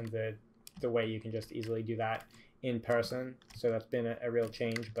 And the way you can just easily do that in person. So that's been a real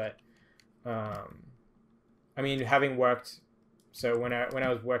change. But I mean, having worked, so when I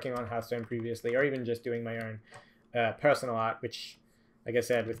was working on Hearthstone previously, or even just doing my own personal art, which, like I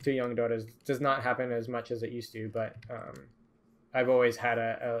said, with 2 young daughters, does not happen as much as it used to, but I've always had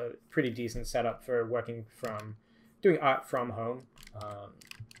a pretty decent setup for doing art from home.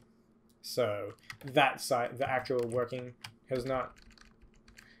 So that side, the actual working, has not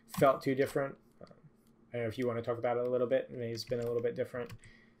felt too different. I don't know if you want to talk about it a little bit. Maybe it's been a little bit different.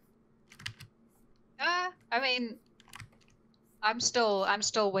 I mean, I'm still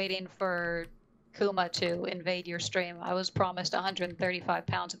waiting for Kuma to invade your stream. I was promised 135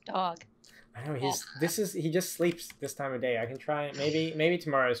 pounds of dog. I know he just sleeps this time of day. I can try it maybe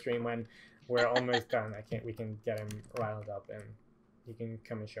tomorrow's stream when we're almost done. We can get him riled up and he can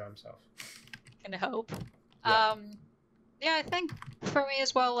come and show himself. Can hope. Yeah. Yeah, I think for me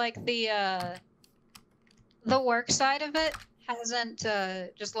as well, like the work side of it hasn't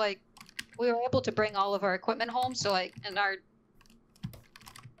just like, we were able to bring all of our equipment home, so like, and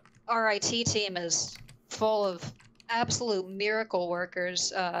our IT team is full of absolute miracle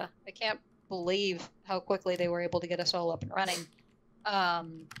workers. I can't believe how quickly they were able to get us all up and running.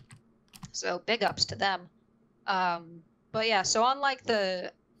 So big ups to them. But yeah, so on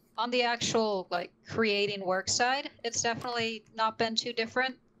on the actual like creating work side, it's definitely not been too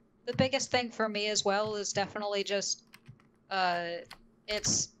different. The biggest thing for me as well is definitely just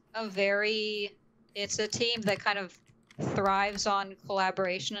it's a team that kind of thrives on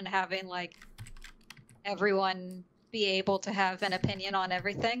collaboration and having like everyone be able to have an opinion on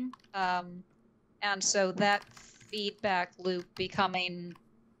everything. And so that feedback loop becoming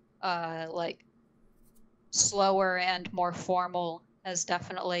like slower and more formal has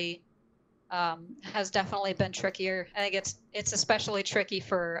definitely been trickier. I think it's especially tricky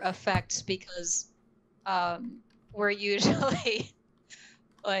for effects because we're usually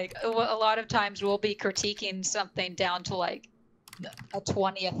like a lot of times we'll be critiquing something down to like a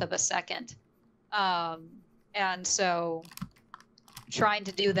 20th of a second. And so trying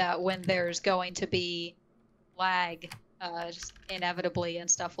to do that when there's going to be lag just inevitably and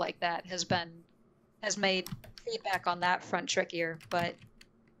stuff like that has made feedback on that front trickier. But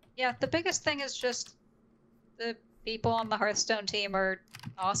yeah, the biggest thing is just the people on the Hearthstone team are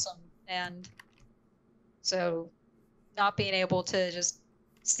awesome, and so not being able to just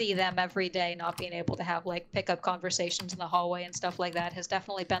see them every day, not being able to have like pickup conversations in the hallway and stuff like that has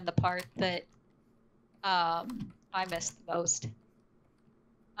definitely been the part that I miss the most.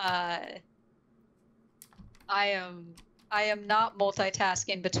 I am not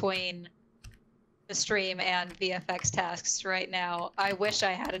multitasking between the stream and VFX tasks right now. I wish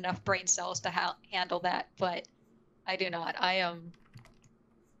I had enough brain cells to handle that, but I do not. I am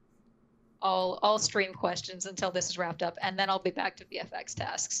all stream questions until this is wrapped up, and then I'll be back to VFX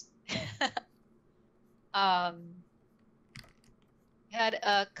tasks. Had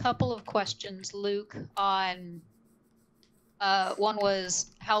a couple of questions, Luke, on one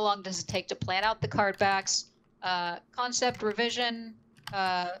was how long does it take to plan out the card backs, concept revision,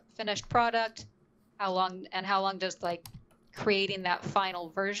 finished product, how long does like creating that final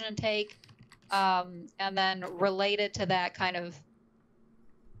version take, and then related to that, kind of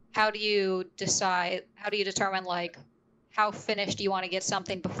how do you determine like how finished you want to get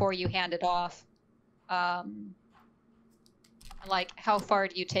something before you hand it off, like how far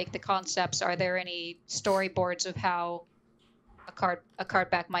do you take the concepts? Are there any storyboards of how a card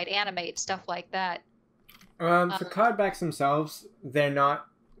back might animate, stuff like that? For card backs themselves,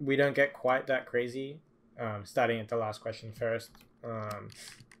 we don't get quite that crazy. Starting at the last question first,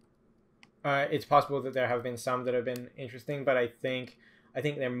 it's possible that there have been some that have been interesting, but I think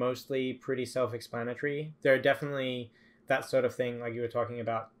they're mostly pretty self-explanatory. There are definitely that sort of thing, like you were talking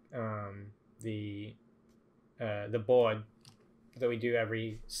about, the board that we do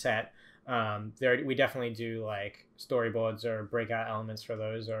every set. We definitely do like storyboards or breakout elements for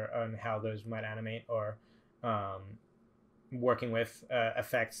those, or on how those might animate, or working with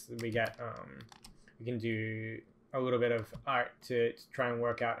effects. We can do a little bit of art to try and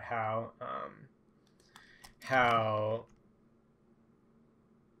work out how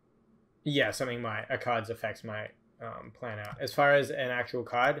a card's effects might plan out. As far as an actual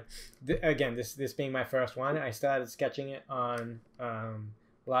card, again, this being my first one, I started sketching it on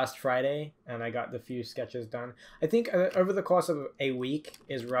last Friday, and I got the few sketches done. I think over the course of a week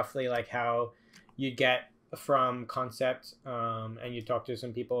is roughly like how you get from concept, and you talk to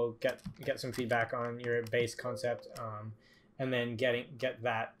some people, get some feedback on your base concept, and then get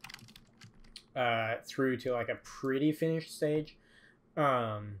that through to like a pretty finished stage.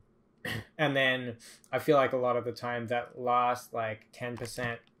 And then I feel like a lot of the time that last like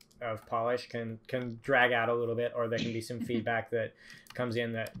 10% of polish can drag out a little bit, or there can be some feedback that comes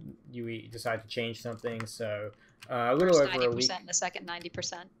in that you decide to change something. So a little First over 90% a week. and the second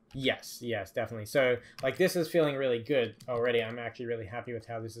 90%. Yes, definitely. So like this is feeling really good already. I'm actually really happy with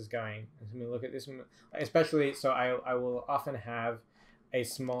how this is going. Let me look at this, especially. So I will often have a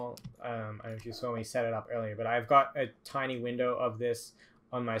small, I don't know if you saw me set it up earlier, but I've got a tiny window of this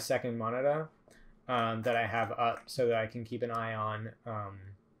on my second monitor that I have up so that I can keep an eye on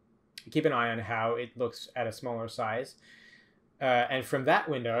how it looks at a smaller size. And from that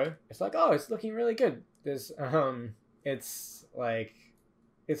window, it's like, oh, it's looking really good. There's it's like,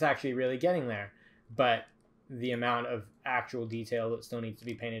 it's actually really getting there. But the amount of actual detail that still needs to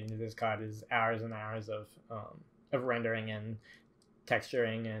be painted into this card is hours and hours of rendering and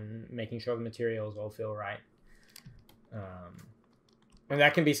texturing and making sure the materials all feel right. And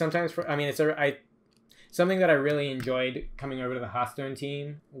that can be sometimes something that I really enjoyed coming over to the Hearthstone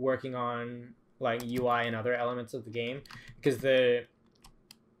team, working on like UI and other elements of the game, because the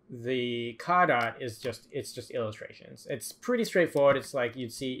card art is just illustrations. It's pretty straightforward. It's like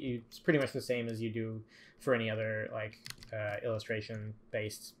it's pretty much the same as you do for any other like illustration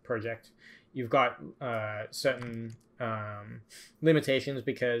based project. You've got certain limitations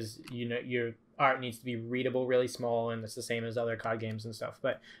because your art needs to be readable really small, and it's the same as other card games and stuff.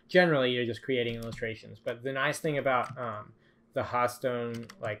 But generally, you're just creating illustrations. But the nice thing about the Hearthstone,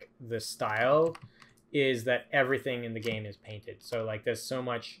 like the style, is that everything in the game is painted. So like there's so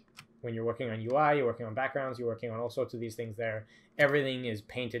much when you're working on UI, you're working on backgrounds, you're working on all sorts of these things there. Everything is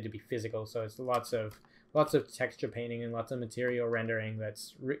painted to be physical. So it's lots of texture painting and lots of material rendering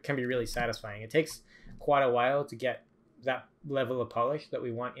can be really satisfying. It takes quite a while to get that level of polish that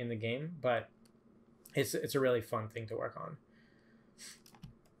we want in the game, but it's a really fun thing to work on.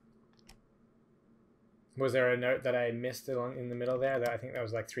 Was there a note that I missed along in the middle there? I think that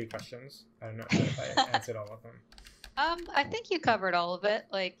was like 3 questions. I don't know if I answered all of them. I think you covered all of it.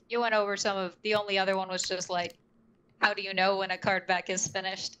 Like you went over some of the only other one was just like, how do you know when a card back is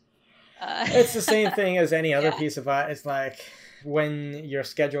finished? It's the same thing as any other piece of art. It's like when you're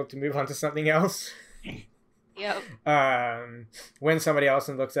scheduled to move on to something else. Yep. When somebody else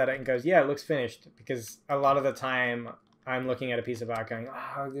looks at it and goes, yeah, it looks finished. Because a lot of the time I'm looking at a piece of art going,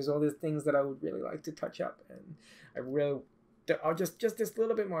 there's all these things that I would really like to touch up. And just this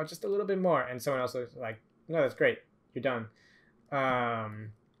little bit more, just a little bit more. And someone else looks like, no, that's great. You're done.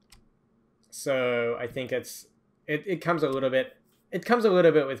 So I think it comes a little bit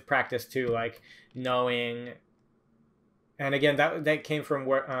with practice too, like knowing. And again, that came from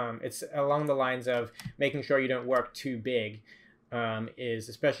work. It's along the lines of making sure you don't work too big. Is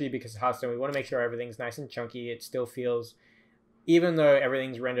especially because Hearthstone, we want to make sure everything's nice and chunky. It still feels, even though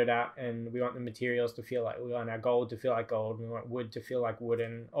everything's rendered out, and we want the materials to feel like, we want our gold to feel like gold, we want wood to feel like wood,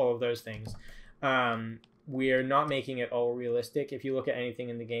 and all of those things. We're not making it all realistic. If you look at anything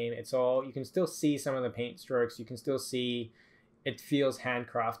in the game, you can still see some of the paint strokes. You can still see it feels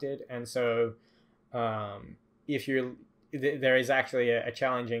handcrafted. And so there is actually a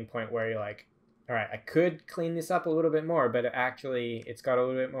challenging point where you're like, all right, I could clean this up a little bit more, but it's got a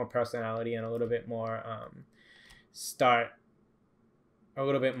little bit more personality and a little bit more just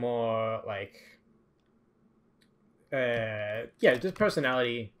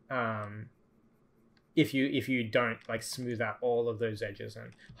personality. If you don't like smooth out all of those edges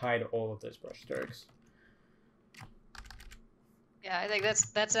and hide all of those brush strokes. Yeah, I think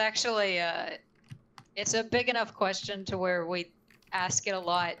that's actually it's a big enough question to where we ask it a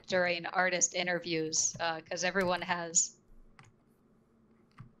lot during artist interviews, because everyone has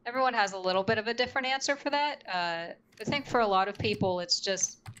a little bit of a different answer for that. I think for a lot of people, it's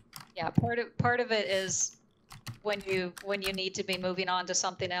just, part of it is when you need to be moving on to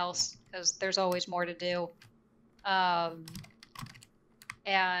something else, because there's always more to do.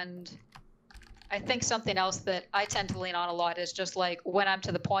 And I think something else that I tend to lean on a lot is just like when I'm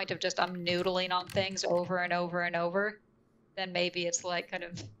to the point of just I'm noodling on things over and over and over, then maybe it's like kind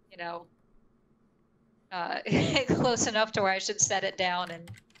of, close enough to where I should set it down and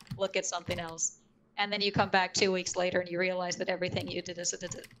look at something else. And then you come back 2 weeks later and you realize that everything you did is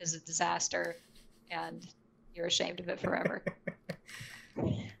a disaster and you're ashamed of it forever.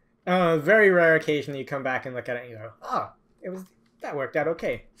 Very rare occasion you come back and look at it and you go, that worked out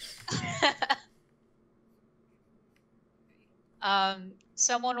okay.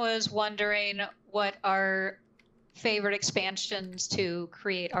 Someone was wondering what our favorite expansions to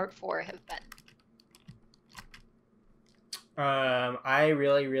create art for have been. I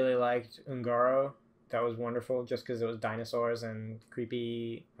really, really liked Ungaro. That was wonderful just because it was dinosaurs and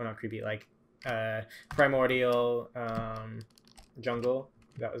creepy, well, not creepy, like primordial jungle.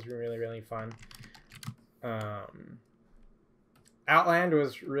 That was really, really fun. Outland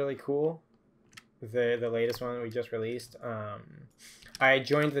was really cool. The latest one that we just released. I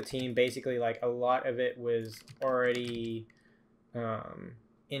joined the team basically, like a lot of it was already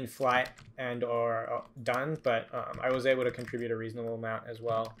in flight and or done, but I was able to contribute a reasonable amount as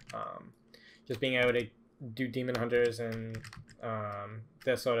well. Just being able to do Demon Hunters and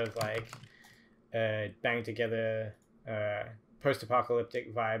the sort of like bang together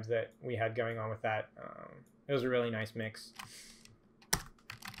post-apocalyptic vibes that we had going on with that. It was a really nice mix.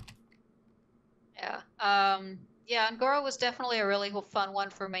 Yeah, Angora was definitely a really fun one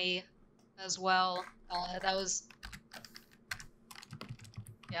for me as well. That was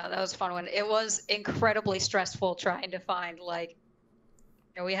a fun one. It was incredibly stressful trying to find, like,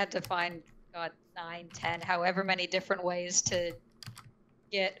 we had to find, 9, 10, however many different ways to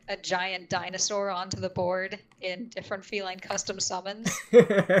get a giant dinosaur onto the board in different feeling custom summons.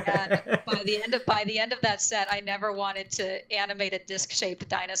 And by the end of that set, I never wanted to animate a disc-shaped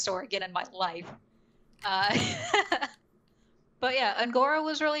dinosaur again in my life. But yeah, Angora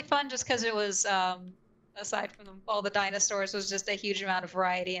was really fun just because it was, aside from all the dinosaurs, was just a huge amount of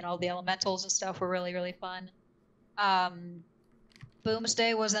variety, and all the elementals and stuff were really, really fun.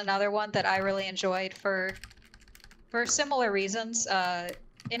 Boomsday was another one that I really enjoyed for similar reasons.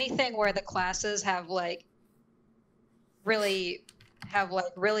 Anything where the classes have like really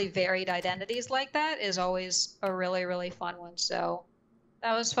varied identities like that is always a really fun one. So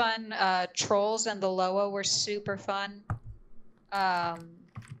that was fun. Trolls and the Loa were super fun. And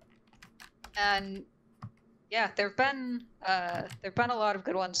yeah, there've been a lot of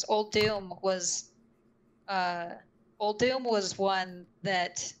good ones. Old Doom was one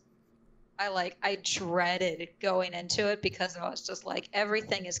that I dreaded going into it because I was just like,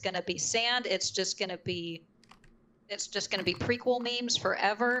 everything is gonna be sand. It's just gonna be prequel memes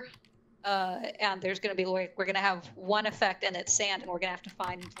forever. And there's gonna be like, we're gonna have one effect and it's sand, and we're gonna have to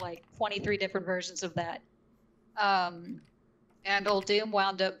find like 23 different versions of that. And Old Doom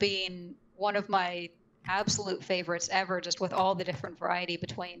wound up being one of my absolute favorites ever, just with all the different variety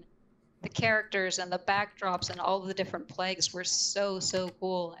between the characters and the backdrops, and all the different plagues were so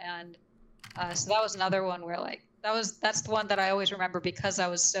cool. And so that was another one where like that's the one that I always remember because I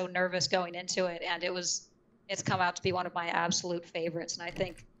was so nervous going into it, and it's come out to be one of my absolute favorites. And I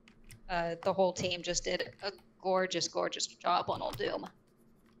think the whole team just did a gorgeous job on Old Doom.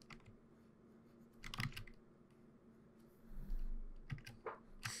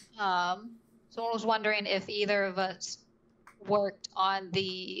 Someone was wondering if either of us worked on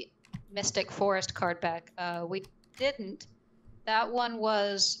the Mystic Forest card back. We didn't. That one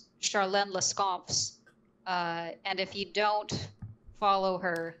was Charlene Lescomp's. And if you don't follow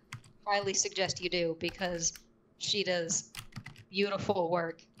her, highly suggest you do, because she does beautiful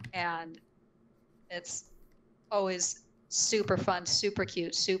work, and it's always super fun, super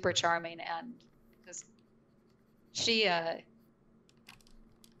cute, super charming, and just she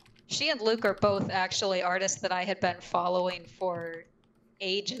and Luke are both actually artists that I had been following for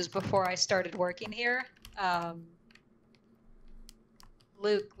ages before I started working here.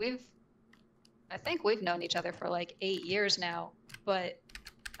 Luke, I think we've known each other for like 8 years now, but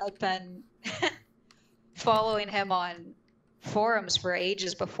I've been following him on forums for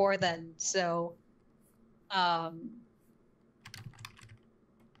ages before then. So,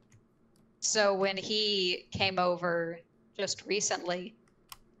 so when he came over just recently,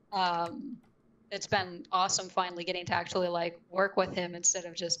 it's been awesome finally getting to actually like work with him instead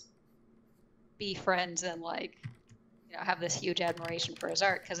of just be friends and like, you know, have this huge admiration for his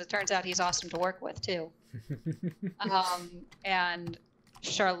art, because it turns out he's awesome to work with too. And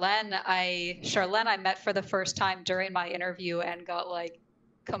Charlene I met for the first time during my interview and got like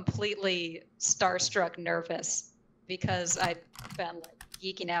completely starstruck nervous because I'd been like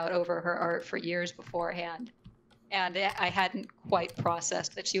geeking out over her art for years beforehand. And I hadn't quite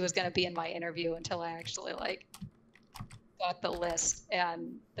processed that she was going to be in my interview until I actually like got the list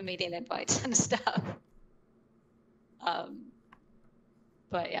and the meeting invites and stuff.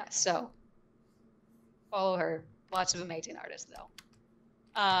 But yeah, so follow her. Lots of amazing artists though.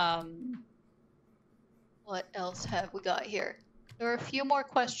 What else have we got here? There are a few more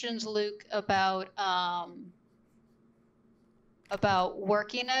questions, Luke, about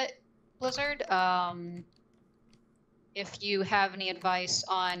working at Blizzard. If you have any advice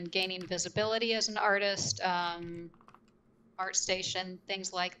on gaining visibility as an artist, ArtStation,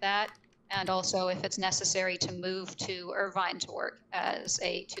 things like that. And also if it's necessary to move to Irvine to work as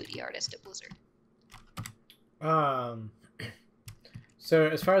a 2D artist at Blizzard. So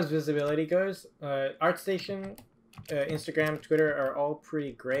as far as visibility goes, ArtStation, Instagram, Twitter are all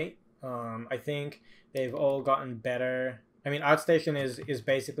pretty great. I think they've all gotten better. I mean, ArtStation is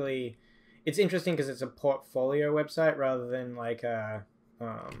basically, it's interesting because it's a portfolio website rather than like a,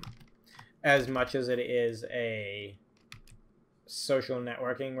 as much as it is a social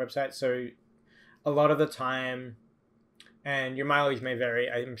networking website. So a lot of the time, and your mileage may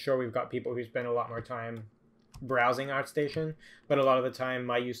vary, I'm sure we've got people who spend a lot more time browsing ArtStation, but a lot of the time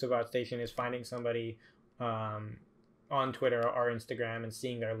my use of ArtStation is finding somebody on Twitter or Instagram and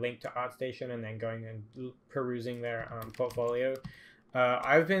seeing their link to ArtStation and then going and perusing their portfolio.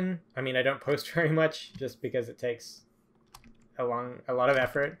 I don't post very much just because it takes a lot of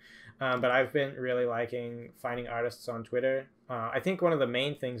effort, but I've been really liking finding artists on Twitter. I think one of the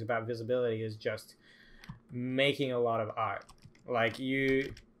main things about visibility is just making a lot of art. Like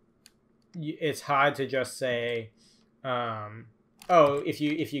it's hard to just say, oh, if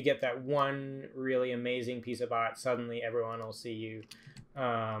you get that one really amazing piece of art, suddenly everyone will see you,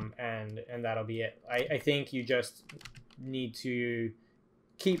 and that'll be it. I think you just need to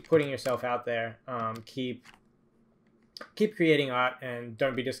keep putting yourself out there, keep creating art, and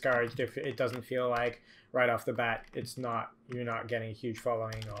don't be discouraged if it doesn't feel like right off the bat you're not getting a huge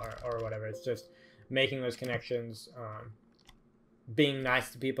following or whatever. It's just making those connections, being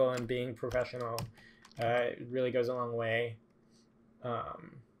nice to people and being professional, it really goes a long way.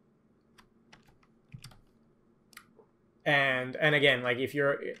 And again, like if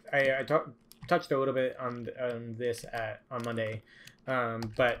you're, I touched a little bit on this on Monday,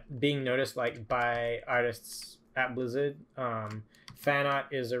 but being noticed like by artists at Blizzard, fan art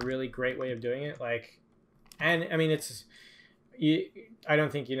is a really great way of doing it. Like, and I mean I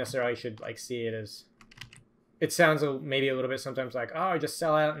don't think you necessarily should like see it as. It sounds maybe a little bit sometimes like, oh, just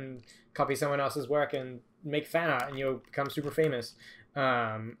sell out and copy someone else's work and make fan art and you'll become super famous.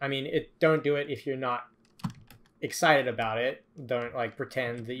 I mean, don't do it if you're not excited about it. Don't like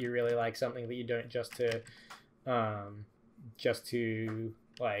pretend that you really like something that you don't just to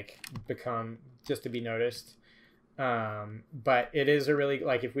like become, just to be noticed. But it is a really,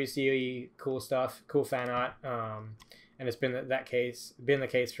 like, if we see cool stuff, cool fan art, and it's been the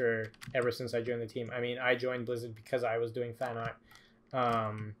case for ever since I joined the team. I mean, I joined Blizzard because I was doing fan art.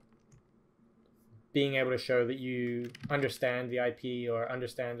 Being able to show that you understand the IP or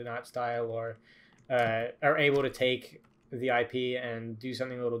understand an art style, or are able to take the IP and do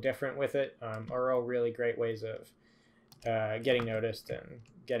something a little different with it, are all really great ways of getting noticed and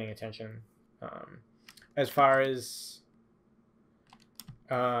getting attention. As far as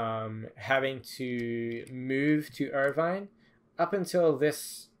having to move to Irvine, up until the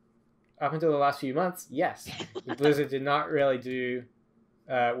last few months, yes, Blizzard did not really do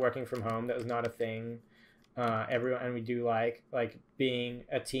working from home. That was not a thing. Everyone, and we do like being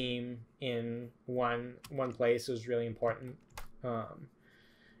a team in one place was really important. I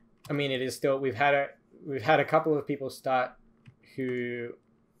mean, it is still, we've had a couple of people start who,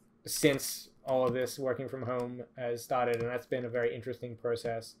 since all of this working from home has started, and that's been a very interesting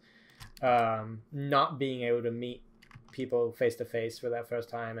process. Not being able to meet people face to face for that first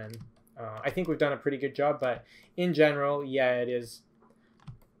time, and I think we've done a pretty good job. But in general, yeah, it is.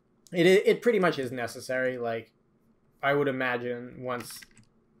 It pretty much is necessary. Like, I would imagine when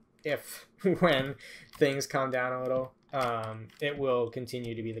things calm down a little, it will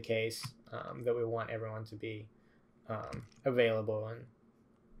continue to be the case, that we want everyone to be available, and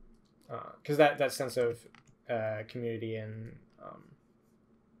because that sense of community and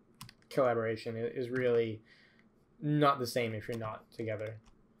collaboration is really not the same if you're not together.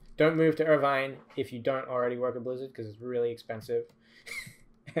 Don't move to Irvine if you don't already work at Blizzard, because it's really expensive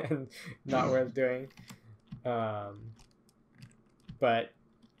and not worth doing. But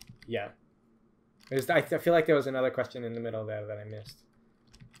yeah, I feel like there was another question in the middle there that I missed.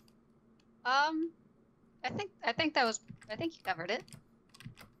 I think you covered it.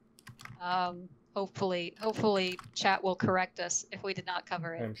 Hopefully chat will correct us if we did not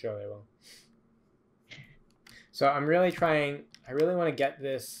cover it. I'm sure they will. So I'm really trying, I really want to get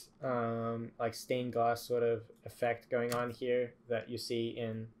this like stained glass sort of effect going on here that you see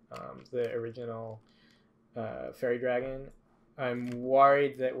in the original Fairy Dragon. I'm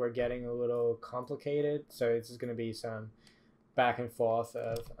worried that we're getting a little complicated, so this is going to be some back and forth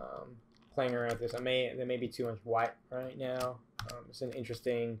of playing around with this. There may be too much white right now. It's an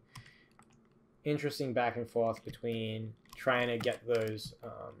interesting back and forth between trying to get those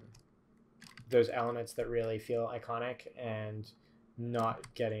elements that really feel iconic and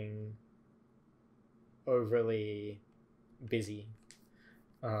not getting overly busy.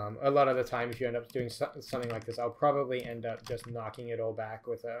 A lot of the time, if you end up doing something like this, I'll probably end up just knocking it all back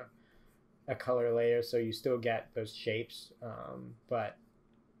with a color layer, so you still get those shapes, but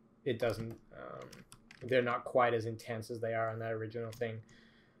it doesn't. They're not quite as intense as they are on that original thing.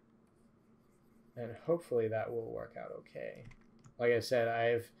 And hopefully that will work out okay. Like I said,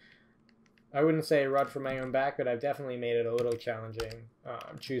 I wouldn't say rod for my own back, but I've definitely made it a little challenging,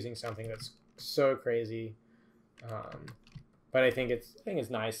 choosing something that's so crazy. But I think it's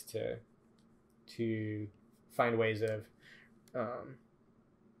nice to find ways of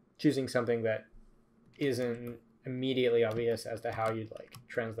choosing something that isn't immediately obvious as to how you'd like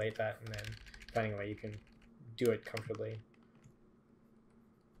translate that, and then finding a way you can do it comfortably.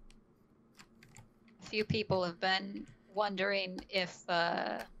 A few people have been wondering if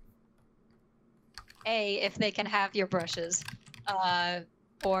if they can have your brushes,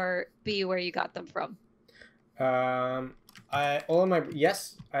 or B, where you got them from.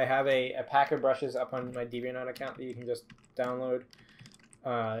 Yes, I have a pack of brushes up on my DeviantArt account that you can just download.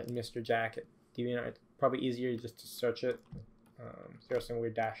 Mr. Jack at DeviantArt. It's probably easier just to search it. There are some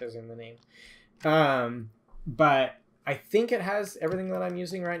weird dashes in the name. But I think it has everything that I'm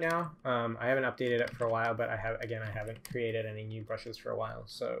using right now. I haven't updated it for a while, but I haven't created any new brushes for a while.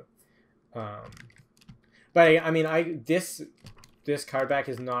 So, but I mean, this card back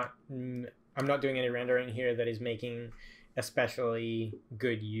is not I'm not doing any rendering here that is making especially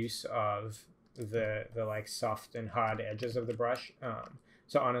good use of the like soft and hard edges of the brush.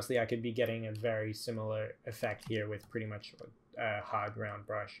 So honestly, I could be getting a very similar effect here with pretty much a hard round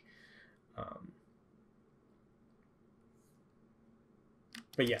brush.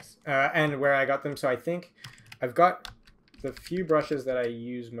 But yes, and where I got them, so I think I've got the few brushes that I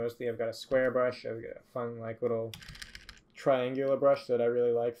use mostly. I've got a square brush, I've got a fun like little triangular brush that I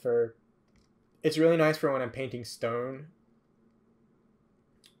really like for, it's really nice for when I'm painting stone.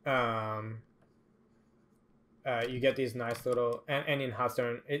 You get these nice little, and in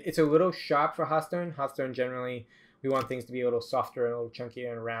Hearthstone, it's a little sharp for Hearthstone. Hearthstone generally, we want things to be a little softer and a little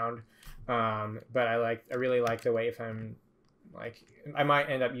chunkier and round. But I really like the way, if I'm like, I might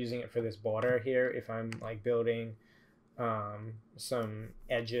end up using it for this border here if I'm like building some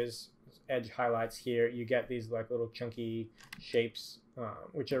edge highlights here. You get these like little chunky shapes,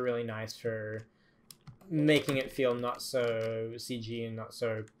 which are really nice for making it feel not so CG and not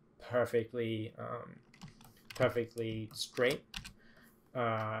so perfectly straight.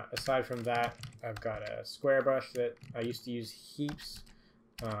 Aside from that, I've got a square brush that I used to use heaps.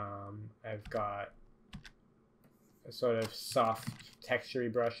 I've got a sort of soft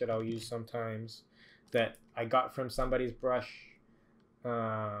textury brush that I'll use sometimes that I got from somebody's brush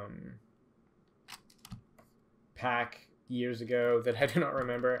pack years ago that I do not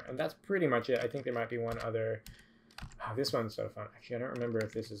remember, and that's pretty much it. I think there might be one other. Oh, this one's so fun. Actually, I don't remember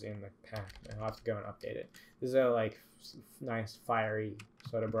if this is in the pack. I'll have to go and update it. This is a like nice Faerie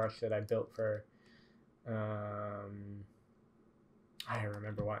sort of brush that I built for I don't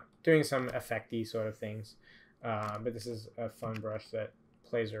remember what, doing some effecty sort of things. But this is a fun brush that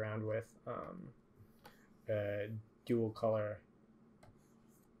plays around with dual color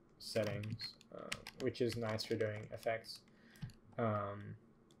settings, which is nice for doing effects.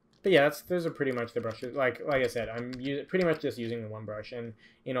 But yeah, those are pretty much the brushes. Like I said, I'm pretty much just using the one brush, and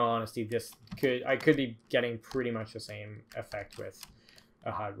in all honesty, I could be getting pretty much the same effect with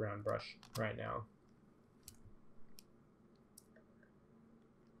a hard round brush right now.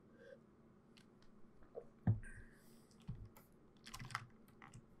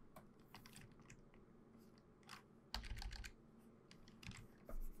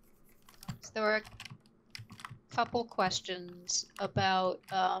 There were a couple questions about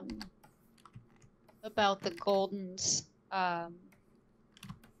the Goldens.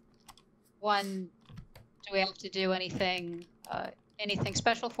 One, do we have to do anything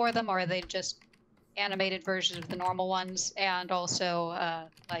special for them, or are they just animated versions of the normal ones? And also,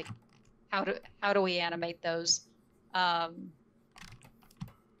 like, how do we animate those?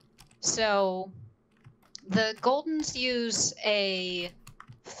 So the Goldens use a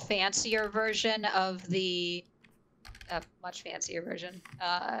fancier version of the much fancier version,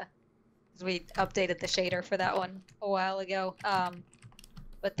 we updated the shader for that one a while ago,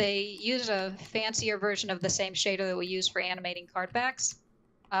 but they use a fancier version of the same shader that we use for animating card backs.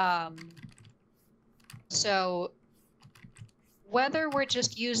 So whether we're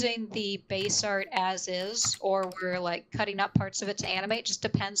just using the base art as is, or we're like cutting up parts of it to animate, just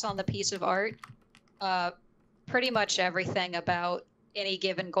depends on the piece of art. Pretty much everything about any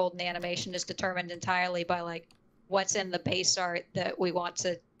given Golden animation is determined entirely by like what's in the base art that we want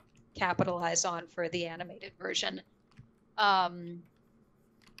to capitalize on for the animated version.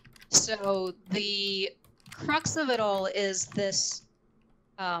 So the crux of it all is this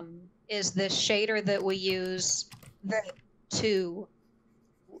shader that we use to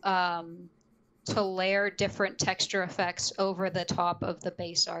layer different texture effects over the top of the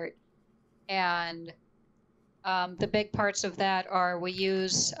base art. And the big parts of that are we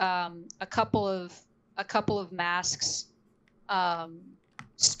use a couple of masks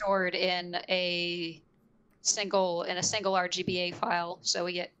stored in a single RGBA file, so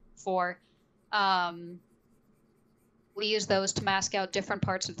we get 4. We use those to mask out different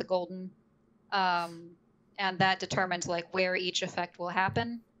parts of the Golden, and that determines like where each effect will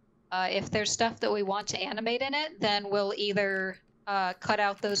happen. If there's stuff that we want to animate in it, then we'll either cut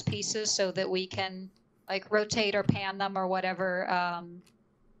out those pieces so that we can like rotate or pan them or whatever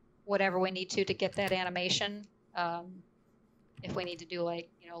we need to get that animation. If we need to do like,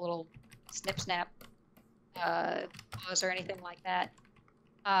 a little snip snap pause or anything like that.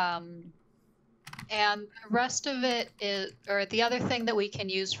 And the rest of it is, or the other thing that we can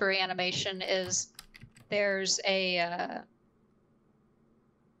use for animation is there's a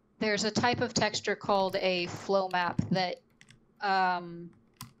type of texture called a flow map that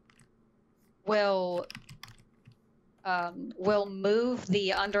will move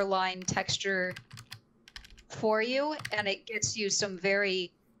the underlying texture for you, and it gets you some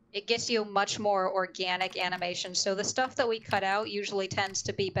very it gets you much more organic animation. So the stuff that we cut out usually tends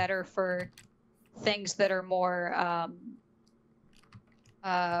to be better for things that are more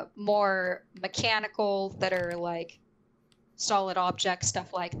mechanical, that are like solid objects,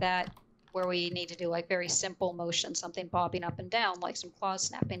 stuff like that, where we need to do like very simple motion, something bobbing up and down, like some claws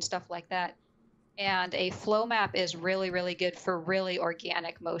snapping, stuff like that. And a flow map is really, really good for really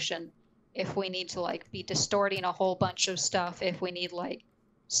organic motion. If we need to like be distorting a whole bunch of stuff, if we need like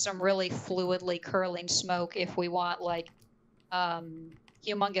some really fluidly curling smoke, if we want like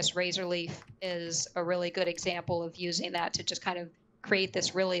Humongous Razor Leaf is a really good example of using that to just kind of create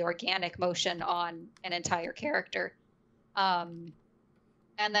this really organic motion on an entire character.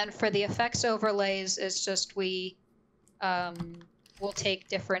 And then for the effects overlays, it's just we'll take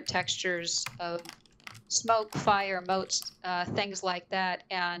different textures of smoke, fire, motes, things like that,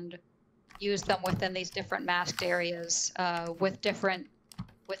 and use them within these different masked areas with different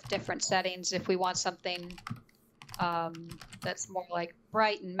settings. If we want something that's more like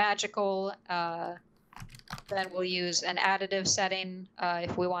bright and magical, then we'll use an additive setting.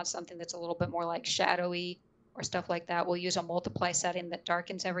 If we want something that's a little bit more like shadowy or stuff like that, we'll use a multiply setting that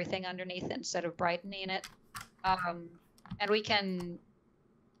darkens everything underneath instead of brightening it. And we can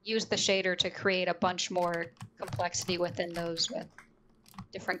use the shader to create a bunch more complexity within those with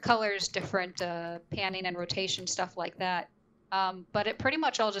different colors, different panning and rotation, stuff like that. But it pretty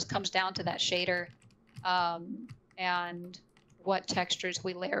much all just comes down to that shader and what textures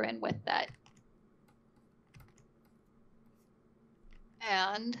we layer in with that.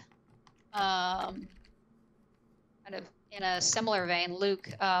 And kind of in a similar vein, Luke,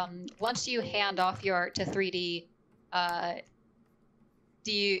 once you hand off your art to 3D,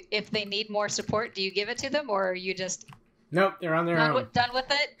 if they need more support, do you give it to them, or are you just nope, they're on their own. Done with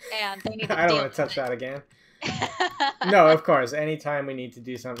it, and they need to I don't want to touch that again. No, of course. Anytime we need to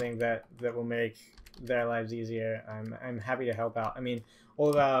do something that will make their lives easier, I'm happy to help out. I mean, all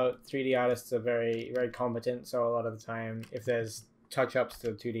of our 3D artists are very, very competent, so a lot of the time, if there's touch-ups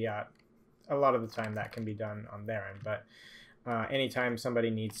to 2D art, a lot of the time that can be done on their end. But anytime somebody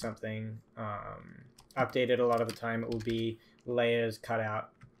needs something updated, a lot of the time it will be layers cut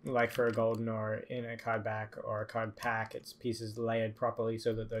out, like for a golden or in a card back or a card pack. It's pieces layered properly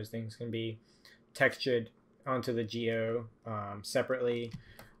so that those things can be textured onto the geo separately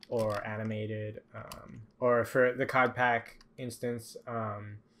or animated. Or for the card pack instance,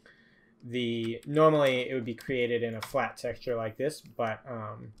 normally it would be created in a flat texture like this, but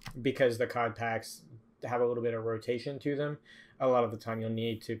because the card packs have a little bit of rotation to them, a lot of the time you'll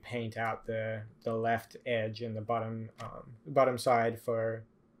need to paint out the left edge and the bottom side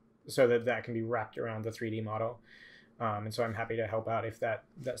so that can be wrapped around the 3D model. And so I'm happy to help out if that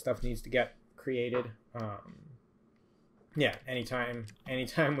stuff needs to get created. Yeah, anytime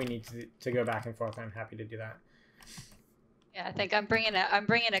we need to go back and forth, I'm happy to do that. Yeah, I think I'm bringing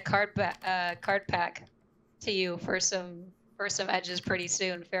a card pack to you for some edges pretty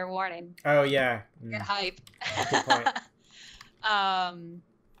soon. Fair warning. Oh yeah. Get hype. Good point.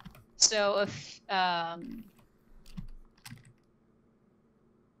 So if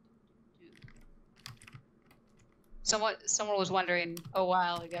someone was wondering a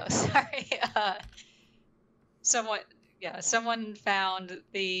while ago. Sorry. Someone found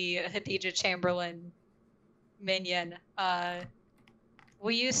the Hadidjah Chamberlain minion.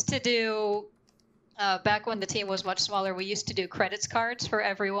 We used to do back when the team was much smaller. We used to do credits cards for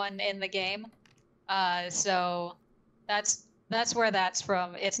everyone in the game. So that's where that's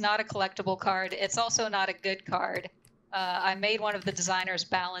from. It's not a collectible card. It's also not a good card. I made one of the designers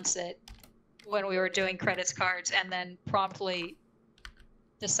balance it when we were doing credits cards, and then promptly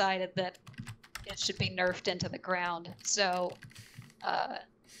decided that it should be nerfed into the ground. So,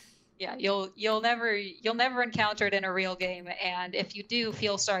 yeah, you'll never encounter it in a real game, and if you do,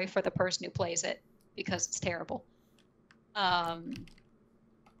 feel sorry for the person who plays it because it's terrible. Someone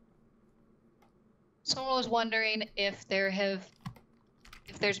was wondering if there's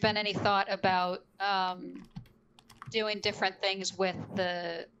been any thought about doing different things with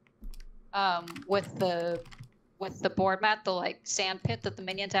the board mat, the like sand pit that the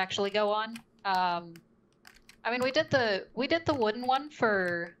minions actually go on. I mean, we did the wooden one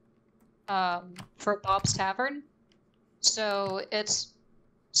for Bob's Tavern, so it's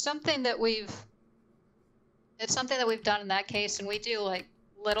something that we've done in that case, and we do like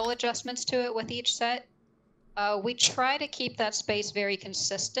little adjustments to it with each set. We try to keep that space very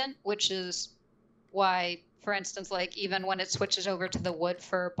consistent, which is why, for instance, like even when it switches over to the wood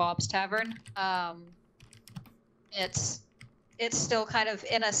for Bob's Tavern, it's still kind of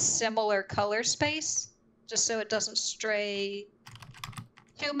in a similar color space, just so it doesn't stray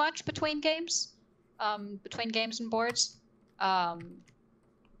too much between games and boards.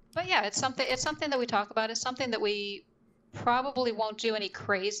 But yeah, it's something that we talk about. It's something that we probably won't do any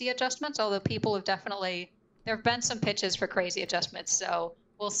crazy adjustments, although people have definitely, there have been some pitches for crazy adjustments, so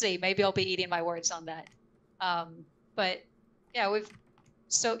we'll see. Maybe I'll be eating my words on that. But yeah,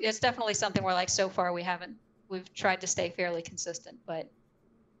 so it's definitely something where, like, so far we've tried to stay fairly consistent, but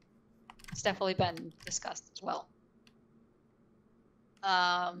it's definitely been discussed as well.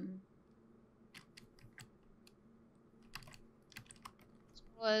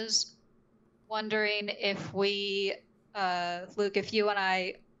 Was wondering if we, Luke, if you and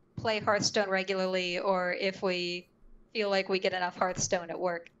I play Hearthstone regularly, or if we feel like we get enough Hearthstone at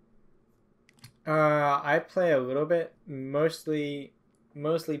work. I play a little bit, mostly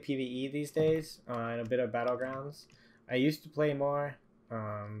PvE these days, and a bit of Battlegrounds. I used to play more,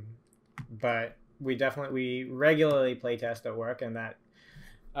 but we regularly play test at work, and that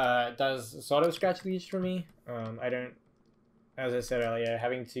does sort of scratch the itch for me. I don't, as I said earlier,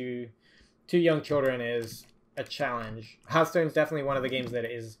 having two young children is a challenge. Hearthstone's definitely one of the games that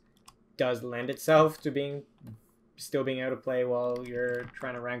does lend itself to still being able to play while you're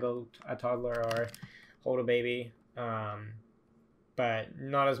trying to wrangle a toddler or hold a baby, but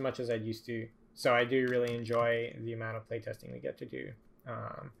not as much as I used to. So I do really enjoy the amount of playtesting we get to do,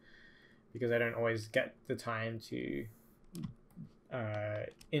 because I don't always get the time to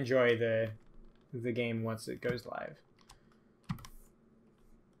enjoy the game once it goes live.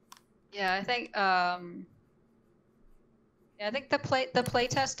 Yeah, I think the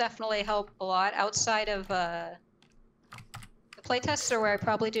playtests definitely help a lot. Outside of the playtests are where I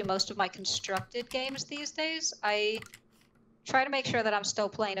probably do most of my constructed games these days. I try to make sure that I'm still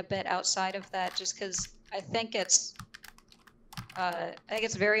playing a bit outside of that, just because I think it's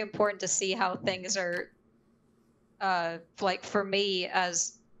very important to see how things are. Like, for me,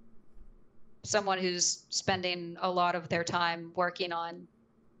 as someone who's spending a lot of their time working on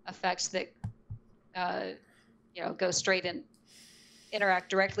effects that go straight and interact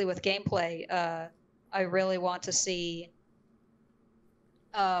directly with gameplay, I really want to see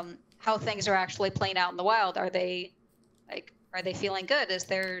how things are actually playing out in the wild. Are they feeling good? Is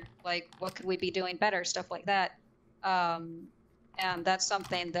there, like, what could we be doing better? Stuff like that. And that's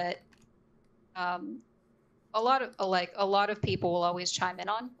something that a lot of people will always chime in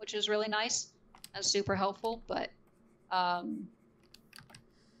on, which is really nice and super helpful. But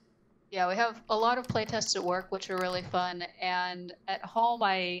yeah, we have a lot of playtests at work, which are really fun, and at home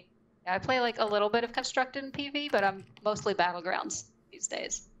I play like a little bit of constructed and PV, but I'm mostly Battlegrounds these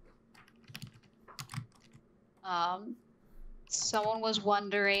days. Someone was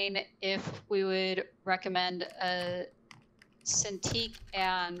wondering if we would recommend a Cintiq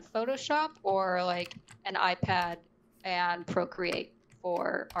and Photoshop, or like an iPad and Procreate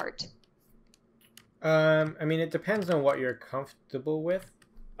for art. I mean, it depends on what you're comfortable with.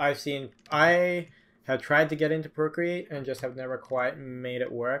 I have tried to get into Procreate and just have never quite made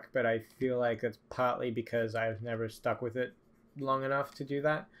it work, but I feel like it's partly because I've never stuck with it long enough to do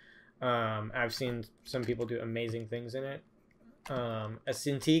that. I've seen some people do amazing things in it. A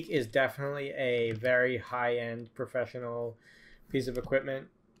Cintiq is definitely a very high-end professional piece of equipment,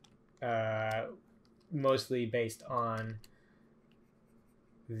 mostly based on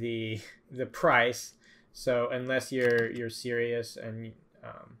the price. So unless you're serious and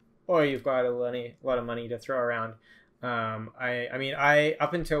or you've got a lot of money to throw around, I mean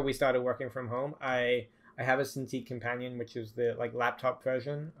up until we started working from home, I have a Cintiq Companion, which is the laptop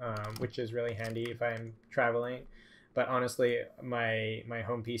version, which is really handy if I'm traveling. But honestly, my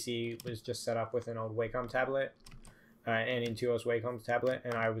home PC was just set up with an old Wacom tablet, an Intuos Wacom tablet,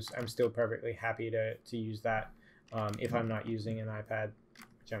 and I'm still perfectly happy to use that if I'm not using an iPad,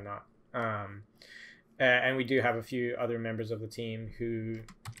 which I'm not. And we do have a few other members of the team who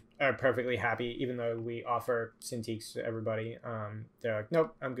are perfectly happy, even though we offer Cintiqs to everybody. They're like,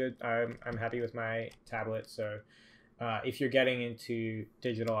 nope, I'm good. I'm happy with my tablet. So if you're getting into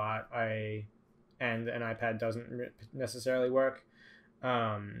digital art, and an iPad doesn't necessarily work, a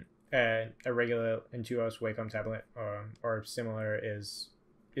regular Intuos Wacom tablet or similar is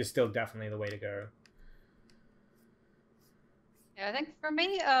still definitely the way to go. Yeah, I think for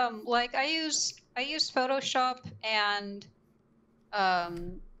me, like I use Photoshop and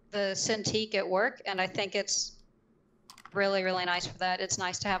the Cintiq at work, and I think it's really, really nice for that. It's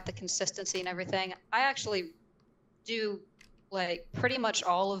nice to have the consistency and everything. I actually do like pretty much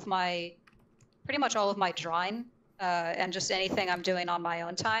all of my drawing and just anything I'm doing on my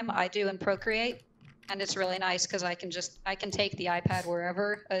own time, I do in Procreate, and it's really nice because I can take the iPad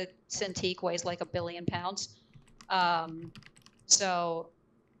wherever. A Cintiq weighs like 1 billion pounds, so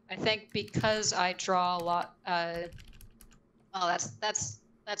I think because I draw a lot. Oh, that's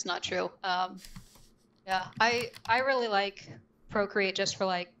not true. Yeah, I really like Procreate just for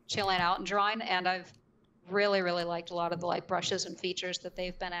like chilling out and drawing, and I've really liked a lot of the like brushes and features that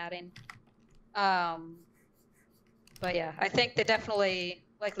they've been adding. But yeah, I think they definitely,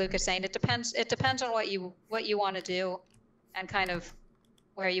 like Luke is saying, it depends on what you want to do, and kind of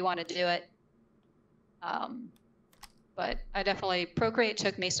where you want to do it. But I definitely, Procreate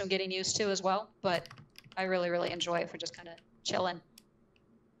took me some getting used to as well, but I really enjoy it for just kind of chilling.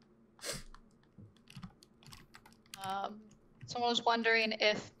 Someone was wondering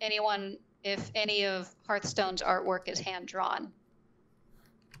if any of Hearthstone's artwork is hand drawn.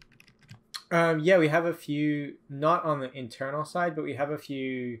 Yeah, we have a few, not on the internal side, but we have a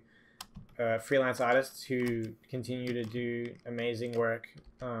few freelance artists who continue to do amazing work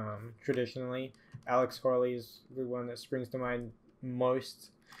traditionally. Alex Horley is the one that springs to mind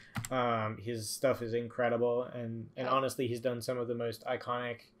most. His stuff is incredible, and honestly, he's done some of the most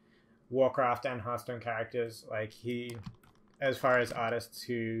iconic Warcraft and Hearthstone characters. Like, he, as far as artists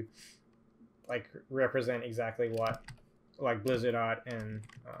who like represent exactly what like Blizzard art and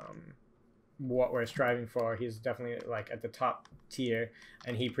what we're striving for, he's definitely like at the top tier,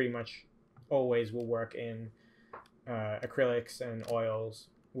 and he pretty much always will work in acrylics and oils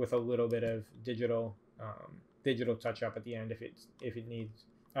with a little bit of digital touch up at the end if it needs.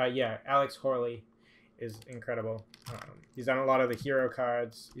 Yeah, Alex Horley is incredible. He's done a lot of the hero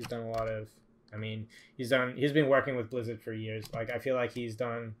cards. He's done a lot of, I mean, he's been working with Blizzard for years. Like, I feel like he's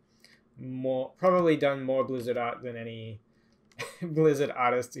probably done more Blizzard art than any Blizzard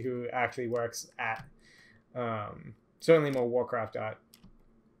artist who actually works at, certainly more Warcraft art,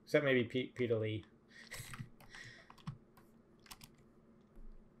 except maybe Peter Lee.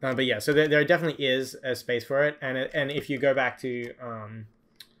 But yeah, so there definitely is a space for it, and if you go back to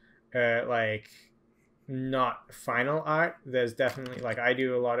like not final art, there's definitely, like, I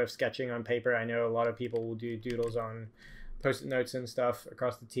do a lot of sketching on paper. I know a lot of people will do doodles on post-it notes and stuff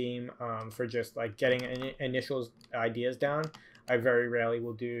across the team for just like getting initial ideas down. I very rarely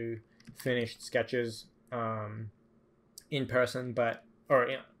will do finished sketches in person,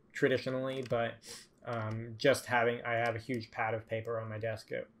 traditionally, but just I have a huge pad of paper on my desk.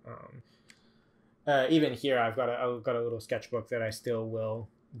 Even here, I've got a little sketchbook that I still will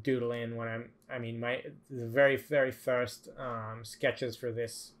doodle in when the very first sketches for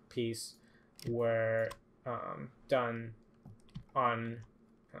this piece were done on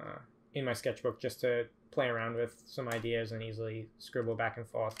in my sketchbook just to play around with some ideas and easily scribble back and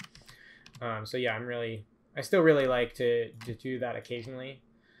forth. So yeah, I still really like to do that occasionally.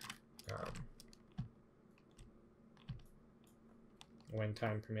 When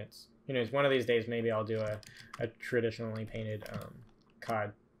time permits. You know, one of these days maybe I'll do a traditionally painted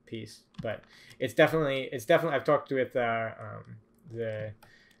card piece, but it's definitely I've talked with the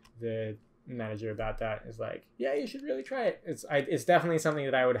manager about that. Is like, yeah, you should really try it. It's definitely something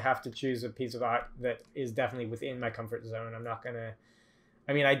that I would have to choose a piece of art that is definitely within my comfort zone. I'm not gonna,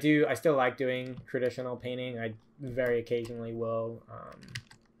 I mean, I still like doing traditional painting. I very occasionally will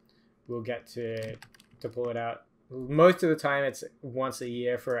get to pull it out. Most of the time it's once a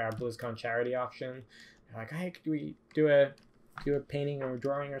year for our BlizzCon charity auction. They're like, hey, do we do a painting or a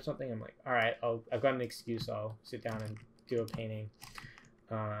drawing or something? I'm like, all right, I've got an excuse. I'll sit down and do a painting.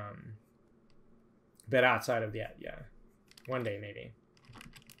 But outside of that, yeah, one day maybe.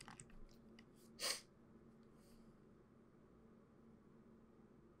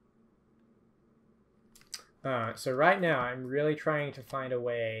 So right now I'm really trying to find a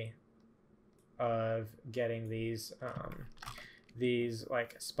way of getting these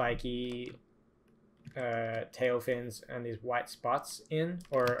like spiky tail fins and these white spots in,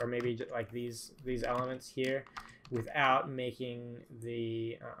 or maybe just like these elements here, without making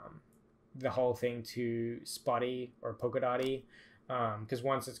the whole thing too spotty or polka dotty, because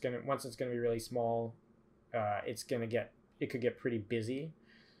once it's gonna be really small, it could get pretty busy,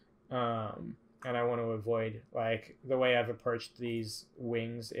 and I want to avoid, like, the way I've approached these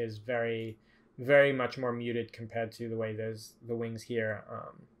wings is very much more muted compared to the way the wings here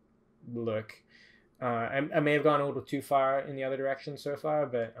look. I may have gone a little too far in the other direction so far,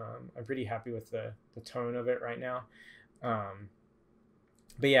 but I'm pretty happy with the tone of it right now.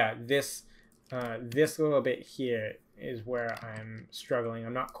 But yeah, this little bit here is where I'm struggling.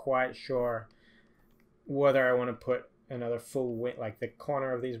 I'm not quite sure whether I want to put another full wing, like the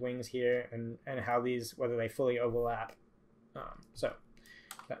corner of these wings here, and how whether they fully overlap. So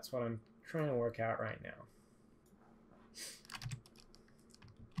that's what I'm trying to work out right now.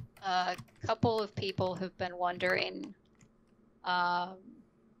 A couple of people have been wondering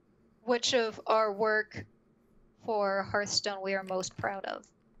which of our work for Hearthstone we are most proud of.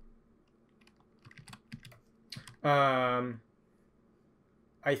 I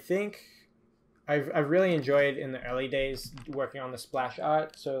think I've really enjoyed in the early days working on the splash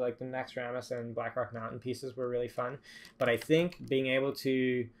art. So like the Naxxramas and Blackrock Mountain pieces were really fun. But I think being able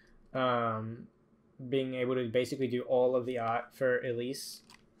to basically do all of the art for Elise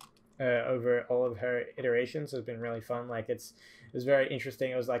over all of her iterations has been really fun. Like it was very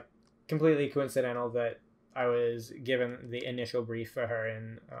interesting. It was like completely coincidental that I was given the initial brief for her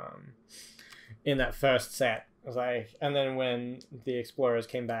in that first set. I was like, and then when the explorers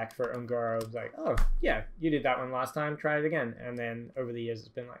came back for Ungoro, I was like, oh yeah, you did that one last time, try it again. And then over the years, it's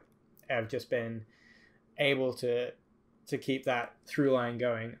been like I've just been able to keep that through line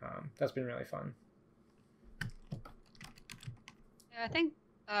going. That's been really fun. Yeah, I think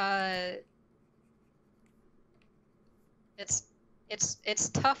it's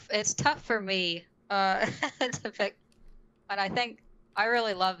tough. It's tough for me to pick, and I think I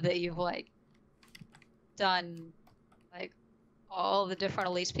really love that you've like done like all the different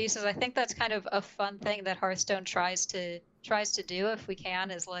Elise pieces. I think that's kind of a fun thing that Hearthstone tries to do if we can,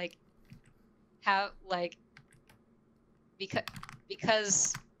 is like have like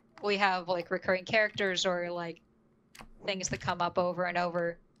because we have like recurring characters or like things that come up over and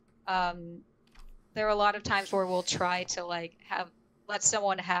over. There are a lot of times where we'll try to like let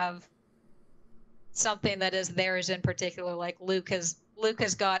someone have something that is theirs in particular. Like Luke has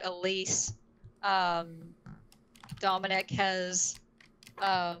got Elise. Dominic has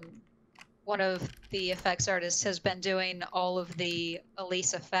one of the effects artists has been doing all of the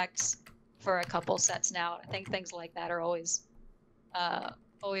Elise effects for a couple sets now. I think things like that are always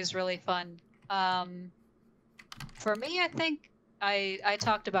really fun. For me, I think I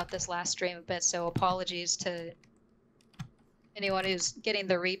talked about this last stream a bit, so apologies to anyone who's getting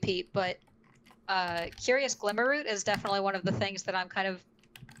the repeat, but Curious Glimmerroot is definitely one of the things that I'm kind of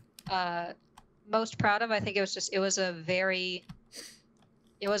most proud of. I think it was a very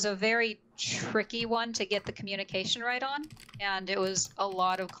tricky one to get the communication right on, and it was a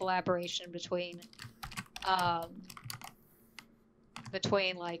lot of collaboration between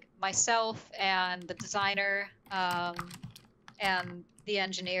like myself and the designer and the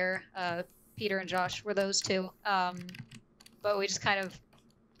engineer. Peter and Josh were those two, but we just kind of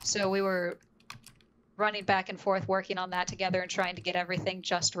we were running back and forth working on that together and trying to get everything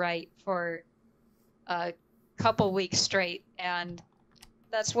just right for a couple weeks straight. And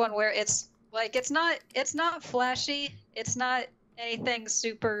that's one where it's like it's not flashy, it's not anything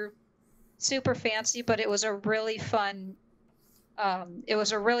super fancy, but it was a really fun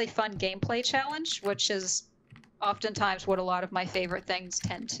gameplay challenge, which is oftentimes what a lot of my favorite things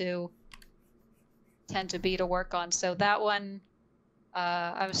tend to be to work on. So that one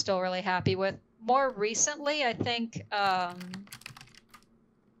I'm still really happy with. More recently, I think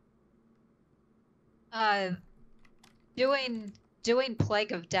doing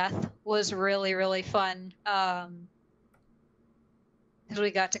Plague of Death was really fun. Because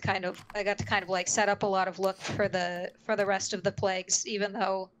I got to kind of like set up a lot of look for the rest of the plagues, even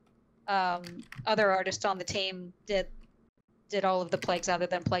though other artists on the team did all of the plagues other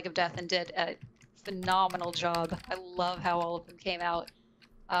than Plague of Death and did a phenomenal job. I love how all of them came out.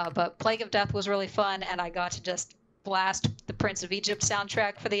 But Plague of Death was really fun, and I got to just blast the Prince of Egypt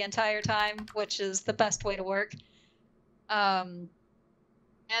soundtrack for the entire time, which is the best way to work. And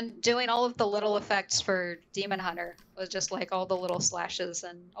doing all of the little effects for Demon Hunter was just like all the little slashes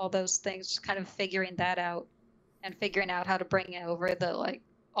and all those things, just kind of figuring that out and figuring out how to bring it over the like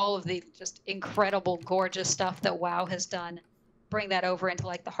all of the just incredible, gorgeous stuff that WoW has done, bring that over into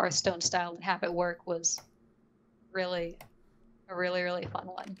like the Hearthstone style and have it work was really a really fun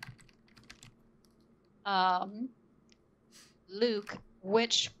one. Luke,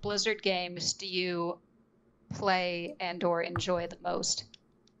 which Blizzard games do you play and or enjoy the most?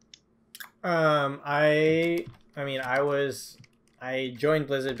 I mean, I joined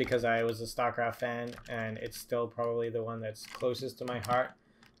Blizzard because I was a StarCraft fan, and it's still probably the one that's closest to my heart.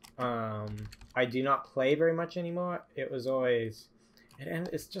 I do not play very much anymore.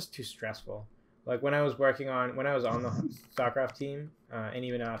 It's just too stressful. Like when I was on the StarCraft team, and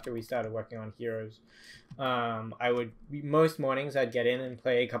even after we started working on Heroes, most mornings I'd get in and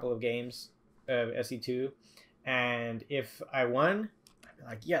play a couple of games of SE2, and if I won, I'd be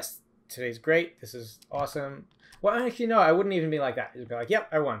like, yes, today's great, this is awesome. Well, actually, no, I wouldn't even be like that. It'd be like, yep,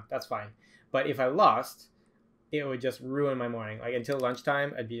 I won, that's fine. But if I lost, it would just ruin my morning. Like until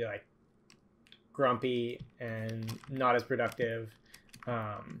lunchtime, I'd be like grumpy and not as productive.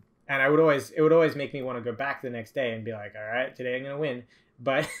 And it would always make me want to go back the next day and be like, all right, today I'm gonna win.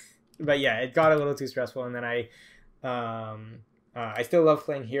 But but yeah, it got a little too stressful, and then I still love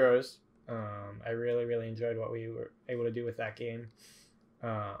playing Heroes. I really, really enjoyed what we were able to do with that game.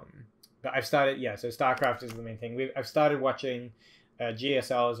 But I've started, yeah, so StarCraft is the main thing. I've started watching,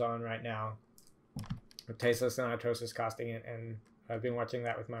 GSL is on right now. Tasteless and Artosis casting it, and I've been watching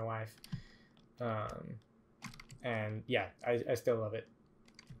that with my wife. And yeah, I still love it.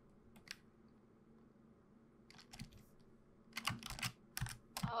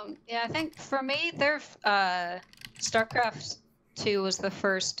 Yeah, I think for me, StarCraft 2 was the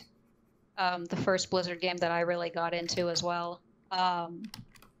first Blizzard game that I really got into as well. But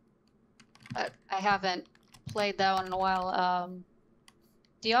I haven't played that one in a while.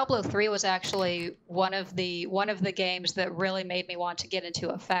 Diablo 3 was actually one of the games that really made me want to get into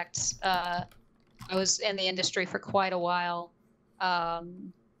effects. I was in the industry for quite a while,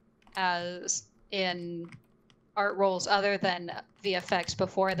 as in art roles other than VFX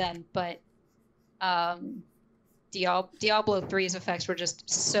before then, but Diablo 3's effects were just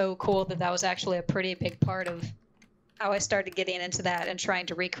so cool that was actually a pretty big part of how I started getting into that and trying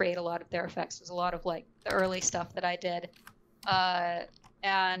to recreate a lot of their effects. There's a lot of like the early stuff that I did.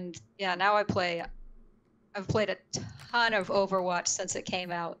 And yeah, now I've played a ton of Overwatch since it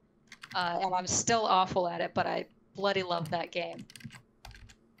came out. And I'm still awful at it, but I bloody love that game.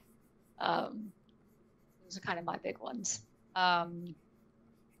 Those are kind of my big ones.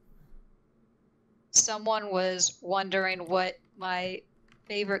 Someone was wondering what my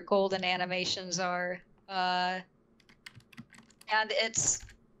favorite golden animations are. And it's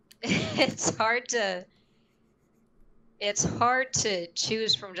hard to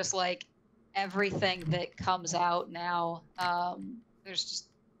choose from just like everything that comes out now. There's just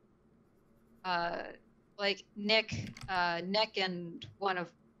like Nick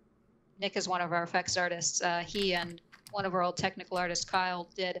is one of our effects artists. He and one of our old technical artists, Kyle,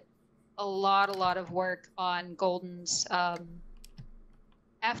 did a lot of work on Goldens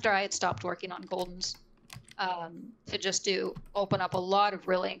after I had stopped working on Goldens, to just open up a lot of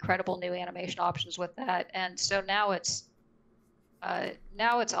really incredible new animation options with that. And so now it's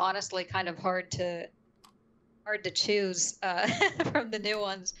honestly kind of hard to choose from the new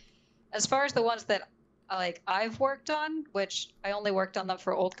ones. As far as the ones that I've worked on, which I only worked on them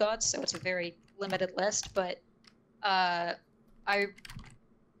for Old Gods, so it's a very limited list, but I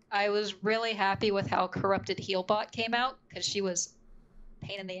was really happy with how Corrupted Healbot came out, because she was a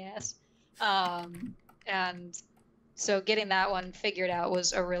pain in the ass. And so getting that one figured out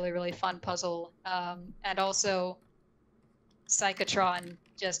was a really, really fun puzzle. And also Psychotron,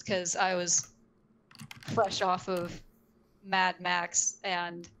 just because I was fresh off of Mad Max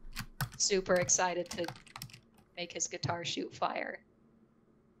and super excited to make his guitar shoot fire.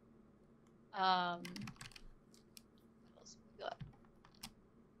 What else we got?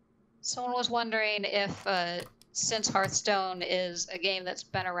 Someone was wondering if, since Hearthstone is a game that's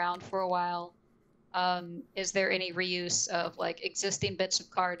been around for a while, is there any reuse of like existing bits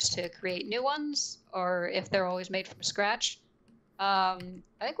of cards to create new ones, or if they're always made from scratch? I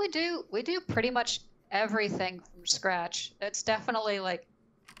think we do pretty much everything from scratch. It's definitely like,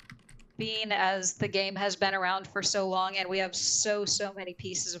 being as the game has been around for so long and we have so many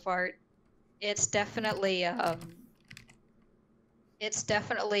pieces of art, it's definitely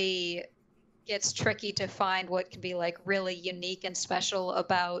gets tricky to find what can be like really unique and special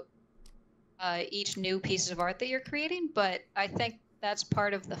about each new piece of art that you're creating. But I think that's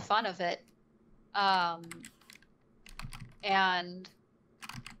part of the fun of it. And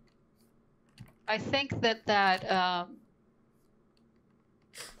I think that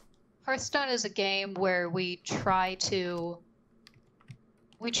Hearthstone is a game where we try to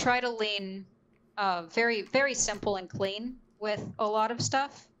lean very, very simple and clean with a lot of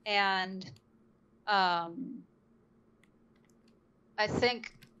stuff, and I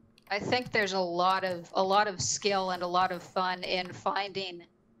think there's a lot of skill and a lot of fun in finding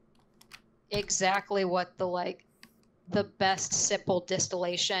exactly what the best simple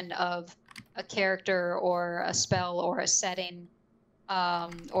distillation of a character or a spell or a setting,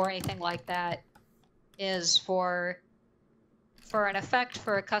 or anything like that, is for an effect,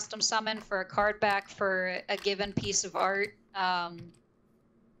 for a custom summon, for a card back, for a given piece of art.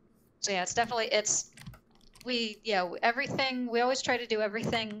 So yeah, it's definitely, everything, we always try to do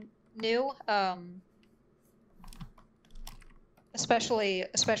everything new, especially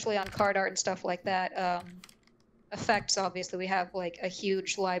on card art and stuff like that. Effects, obviously, we have like a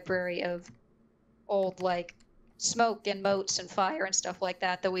huge library of old like smoke and motes and fire and stuff like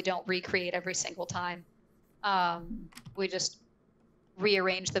that we don't recreate every single time. We just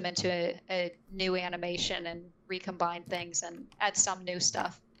rearrange them into a new animation and recombine things and add some new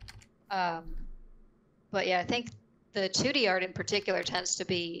stuff. But yeah, I think the 2D art in particular tends to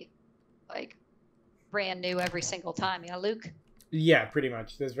be like brand new every single time. Yeah, Luke? Yeah, pretty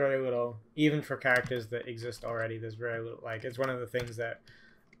much. There's very little, even for characters that exist already. There's very little. Like, it's one of the things that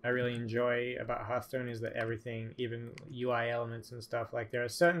I really enjoy about Hearthstone is that everything, even UI elements and stuff, like there are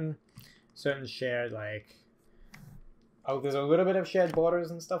certain shared like. Oh, there's a little bit of shared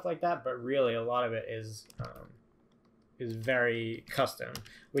borders and stuff like that, but really a lot of it is very custom,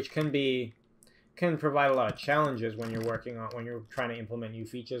 which can provide a lot of challenges when you're trying to implement new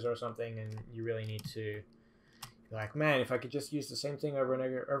features or something, and you really need to be like, man, if I could just use the same thing over and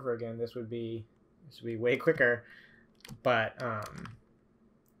over again, this would be way quicker. But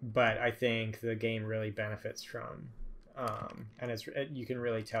I think the game really benefits from, and you can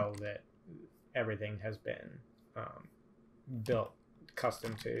really tell that everything has been built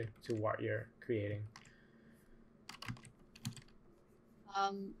custom to what you're creating.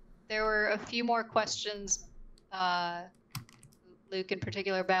 There were a few more questions, Luke in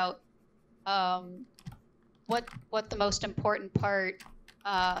particular, about what the most important part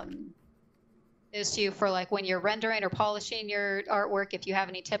is to you for like when you're rendering or polishing your artwork, if you have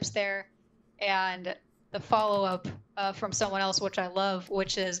any tips there. And the follow-up from someone else, which I love,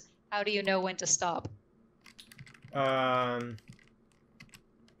 which is, how do you know when to stop?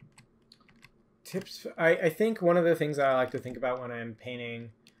 Tips. I think one of the things that I like to think about when I'm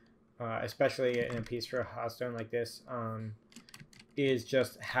painting, especially in a piece for a Hearthstone like this, is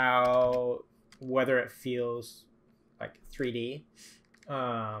just whether it feels like 3D.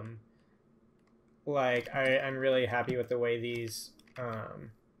 Like I'm really happy with the way these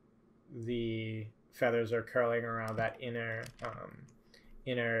the feathers are curling around that inner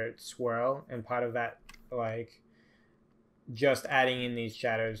swirl, and part of that, like, just adding in these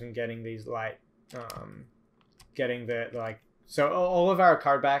shadows and getting these light, getting the like. So all of our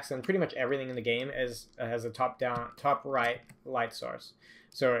card backs and pretty much everything in the game has a top right light source.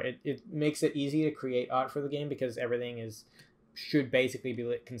 So it makes it easy to create art for the game because everything should basically be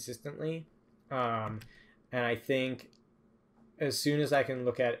lit consistently. And I think as soon as I can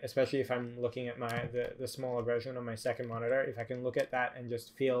look at, especially if I'm looking at the smaller version on my second monitor, if I can look at that and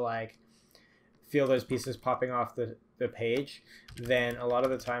just feel those pieces popping off the page, then a lot of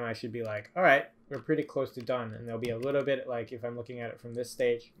the time I should be like, all right, we're pretty close to done. And there'll be a little bit, like, if I'm looking at it from this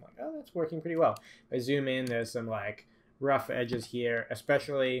stage, I'm like, oh, that's working pretty well. If I zoom in, there's some like rough edges here,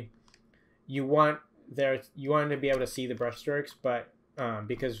 especially you want to be able to see the brush strokes, but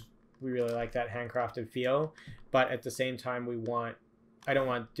because we really like that handcrafted feel, but at the same time I don't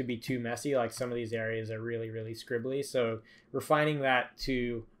want to be too messy. Like, some of these areas are really, really scribbly. So refining that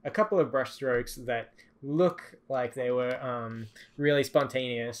to a couple of brush strokes that look like they were really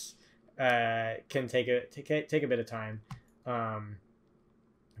spontaneous can take a bit of time.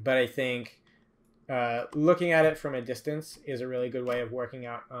 But I think looking at it from a distance is a really good way of working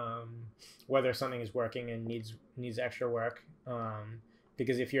out whether something is working and needs extra work.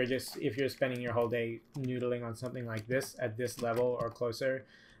 Because if you're spending your whole day noodling on something like this at this level or closer,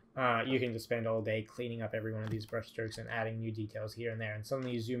 you can just spend all day cleaning up every one of these brush strokes and adding new details here and there. And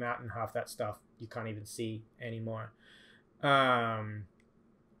suddenly you zoom out and half that stuff you can't even see anymore.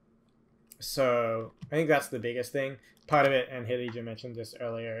 So I think that's the biggest thing. Part of it, and Hadidjah mentioned this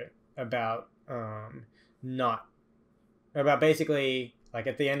earlier, about basically, like,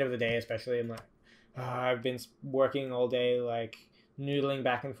 at the end of the day, especially, I'm like, I've been working all day, like, noodling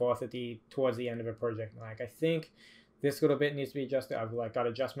back and forth towards the end of a project. Like, I think this little bit needs to be adjusted. I've like got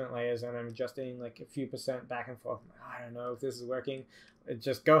adjustment layers and I'm adjusting like a few % back and forth. I don't know if this is working.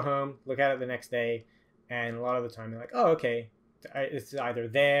 Just go home, look at it the next day, and a lot of the time you're like, oh, okay, it's either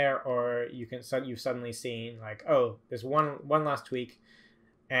there or you've suddenly seen like, oh, there's one last tweak.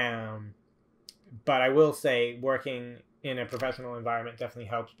 But I will say working in a professional environment definitely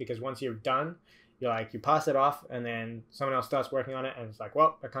helps, because once you're done, you pass it off, and then someone else starts working on it, and it's like,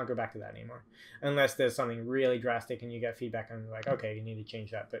 well, I can't go back to that anymore. Unless there's something really drastic and you get feedback and you're like, okay, you need to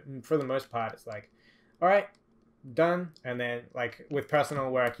change that. But for the most part, it's like, all right, done. And then, like, with personal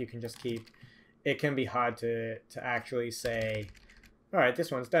work, you can just it can be hard to actually say, all right,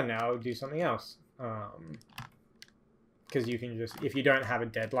 this one's done now, do something else. Because you can just, if you don't have a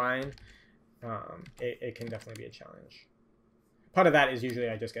deadline, it can definitely be a challenge. Part of that is usually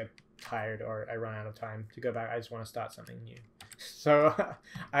I just get tired or I run out of time to go back. I just want to start something new. So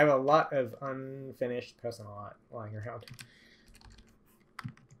I have a lot of unfinished personal art lying around.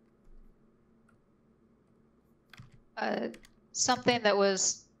 Something that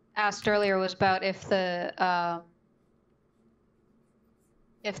was asked earlier was about if the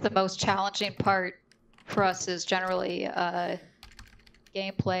most challenging part for us is generally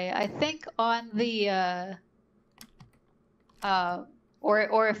gameplay. I think on the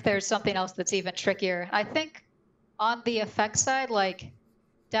or if there's something else that's even trickier. I think on the effect side, like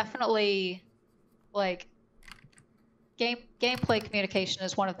definitely like gameplay communication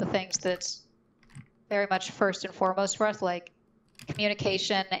is one of the things that's very much first and foremost for us, like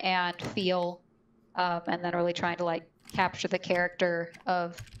communication and feel, and then really trying to like capture the character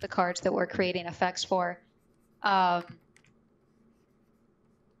of the cards that we're creating effects for.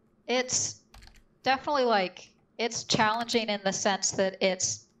 It's definitely like it's challenging in the sense that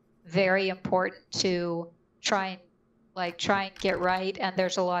it's very important to try and get right, and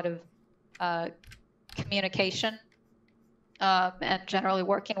there's a lot of communication, and generally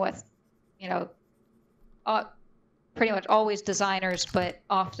working with, you know, pretty much always designers, but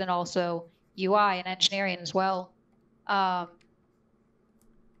often also UI and engineering as well.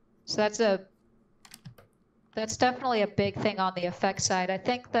 So that's definitely a big thing on the effects side. I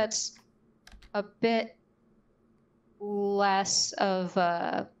think that's a bit less of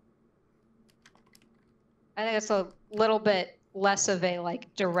a, I think it's a little bit less of a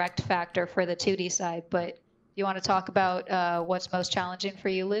like direct factor for the 2D side, but you want to talk about what's most challenging for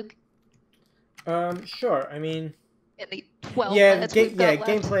you, Luke? Sure. I mean, in the 12 minutes we've got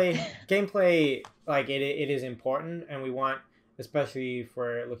left. gameplay, like it is important, and we want, especially if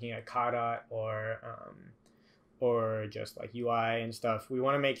we're looking at card art or just like UI and stuff, we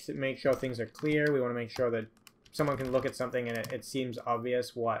want to make sure things are clear. We want to make sure that someone can look at something and it seems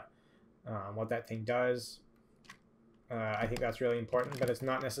obvious what that thing does. I think that's really important, but it's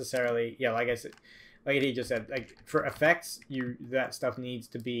not necessarily, yeah, like I said, like he just said, like for effects, that stuff needs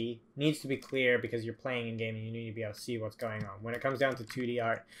to be clear because you're playing in game and you need to be able to see what's going on. When it comes down to 2D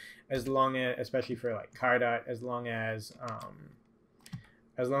art, as long as, especially for like card art, as long as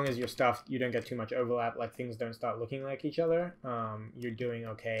your stuff, you don't get too much overlap, like things don't start looking like each other, you're doing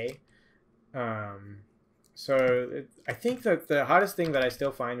okay. So I think that the hardest thing that I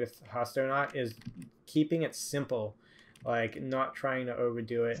still find with Hearthstone art is keeping it simple, like not trying to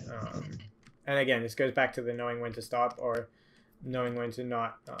overdo it. And again, this goes back to the knowing when to stop or knowing when to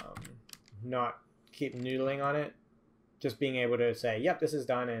not keep noodling on it. Just being able to say, yep, this is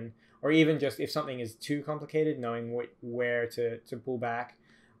done, and or even just if something is too complicated, knowing where to pull back.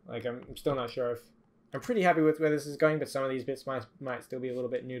 Like I'm still not sure if I'm pretty happy with where this is going, but some of these bits might still be a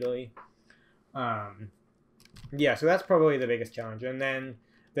little bit noodly. Yeah, so that's probably the biggest challenge. And then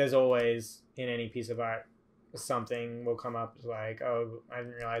there's always, in any piece of art, something will come up like, oh, I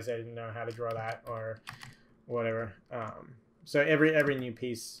didn't realize I didn't know how to draw that, or whatever. So every new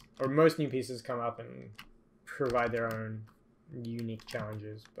piece, or most new pieces, come up and provide their own unique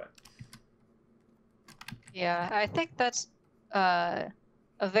challenges. But yeah, I think that's a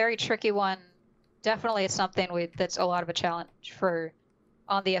very tricky one. Definitely it's something that's a lot of a challenge for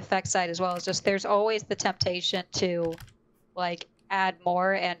on the effect side as well. It's just there's always the temptation to like add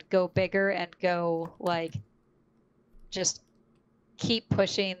more and go bigger and go like just keep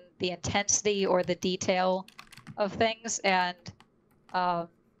pushing the intensity or the detail of things, and a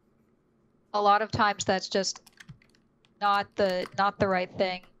lot of times that's just not the right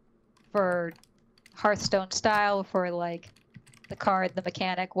thing for Hearthstone style, for like the card, the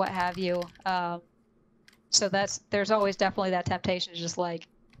mechanic, what have you. So there's always definitely that temptation to just like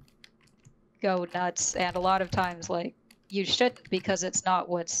go nuts, and a lot of times like you shouldn't, because it's not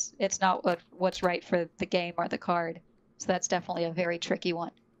what's right for the game or the card. So that's definitely a very tricky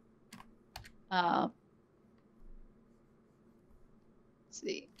one. Let's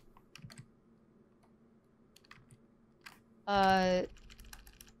see.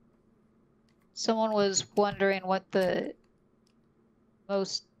 Someone was wondering what the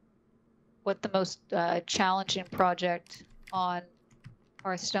most challenging project on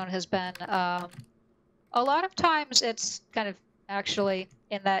Hearthstone has been. A lot of times it's kind of actually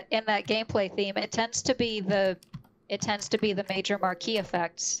in that gameplay theme. It tends to be the major marquee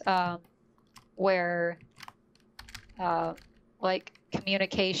effects, where like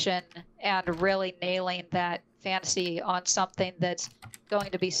communication and really nailing that fantasy on something that's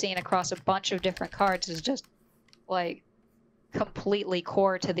going to be seen across a bunch of different cards is just like completely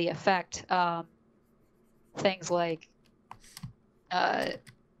core to the effect. Things like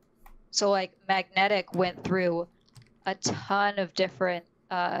so like Magnetic went through a ton of different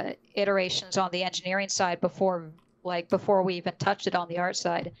iterations on the engineering side before we even touched it on the art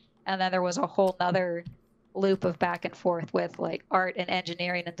side, and then there was a whole nother loop of back and forth with like art and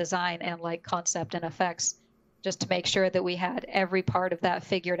engineering and design and like concept and effects, just to make sure that we had every part of that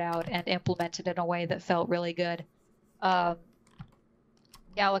figured out and implemented in a way that felt really good.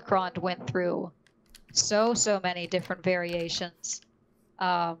 Galakrond went through so many different variations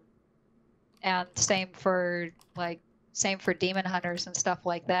And same for demon hunters and stuff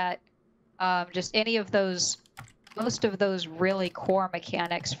like that. Just any of those, most of those really core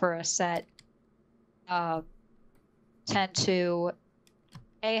mechanics for a set tend to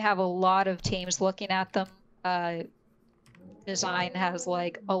have a lot of teams looking at them. Design has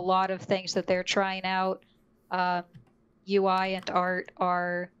like a lot of things that they're trying out. UI and art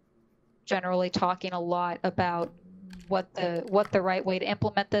are generally talking a lot about what the right way to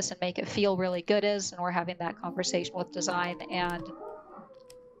implement this and make it feel really good is, and we're having that conversation with design. And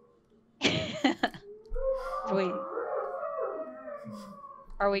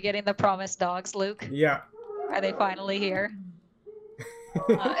are we getting the promised dogs, Luke? Yeah. Are they finally here?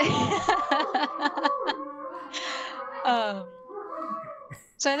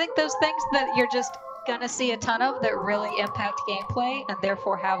 So I think those things that you're just gonna see a ton of that really impact gameplay and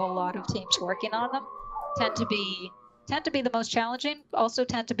therefore have a lot of teams working on them tend to be the most challenging, also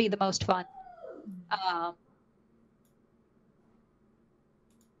tend to be the most fun. My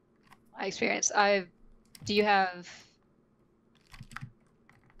experience. Do you have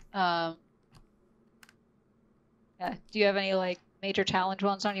do you have any like major challenge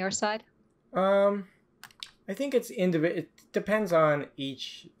ones on your side? I think it's it depends on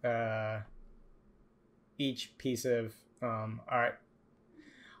each piece of art.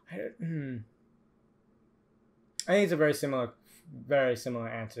 I think it's a very similar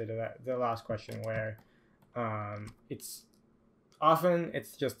answer to the last question, where it's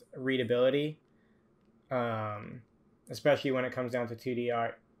just readability, especially when it comes down to 2D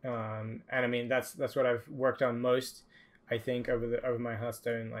art. And I mean that's what I've worked on most, I think, over my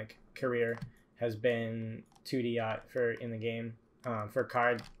Hearthstone like career, has been 2D art in the game, for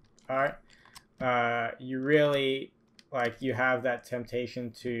card art. You really you have that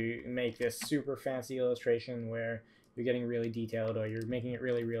temptation to make this super fancy illustration where you're getting really detailed or you're making it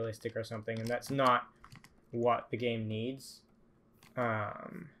really realistic or something, and that's not what the game needs.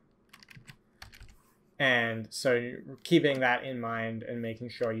 And so keeping that in mind and making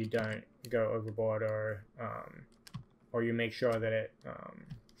sure you don't go overboard, or you make sure that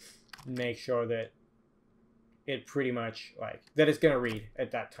it pretty much that it's going to read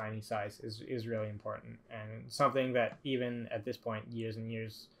at that tiny size is really important, and something that even at this point, years and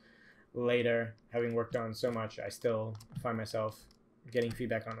years later, having worked on so much, I still find myself getting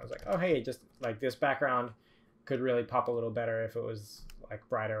feedback on. I was like, oh hey, just this background could really pop a little better if it was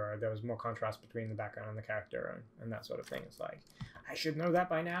brighter, or there was more contrast between the background and the character, and that sort of thing. It's I should know that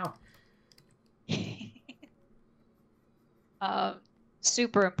by now.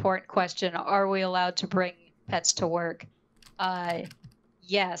 Super important question. Are we allowed to bring pets to work?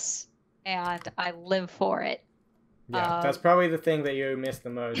 Yes, and I live for it. Yeah, that's probably the thing that you miss the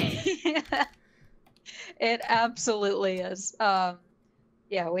most. It absolutely is. Yeah,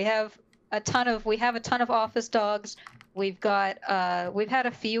 we have a ton of office dogs. We've had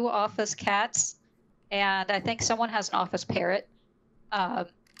a few office cats, and I think someone has an office parrot.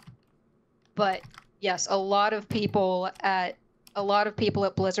 But yes, a lot of people at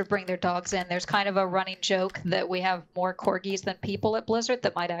Blizzard bring their dogs in. There's kind of a running joke that we have more corgis than people at Blizzard.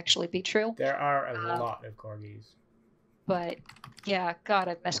 That might actually be true. There are a lot of corgis. But yeah, God,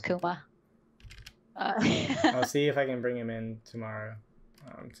 I miss Kuma. I'll see if I can bring him in tomorrow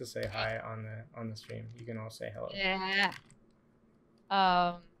to say hi on the stream. You can all say hello. Yeah.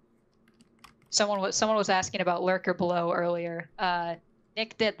 Someone was asking about Lurker Below earlier.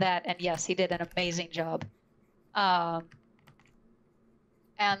 Nick did that, and yes, he did an amazing job. And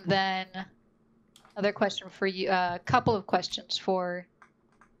then another question for you, a couple of questions for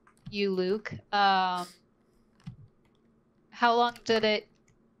you, Luke. How long did it?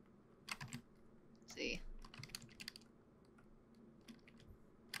 Let's see.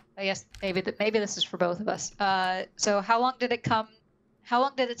 I guess maybe this is for both of us. So how long did it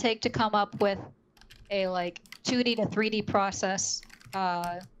take to come up with a 2D to 3D process?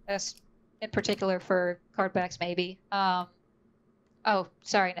 As in particular for card backs, maybe. Oh,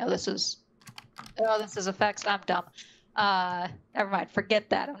 sorry, no, this is effects. I'm dumb. Never mind, forget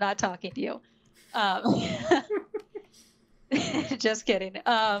that. I'm not talking to you. Just kidding.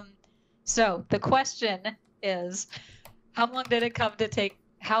 So the question is, how long did it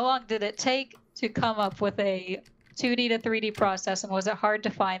take to come up with a 2D to 3D process, and was it hard to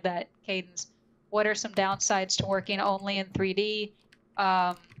find that cadence? What are some downsides to working only in 3D?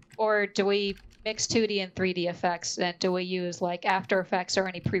 Or do we mix 2D and 3D effects, and do we use After Effects or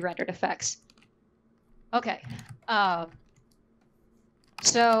any pre-rendered effects? Okay.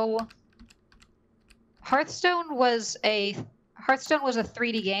 So Hearthstone was a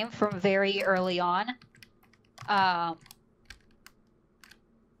 3D game from very early on.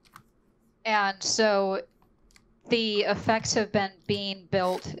 And so the effects have been being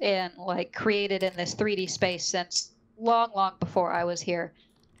built and like created in this 3D space since long before I was here.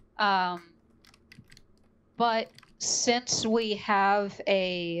 But since we have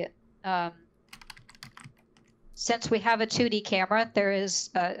a 2D camera, there is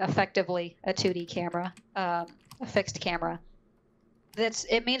effectively a 2D camera, a fixed camera.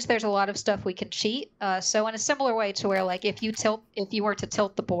 It means there's a lot of stuff we can cheat. So in a similar way to where like if you were to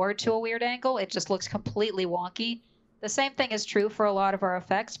tilt the board to a weird angle, it just looks completely wonky. The same thing is true for a lot of our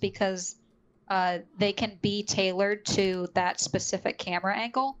effects because they can be tailored to that specific camera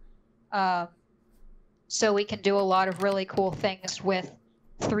angle. So we can do a lot of really cool things with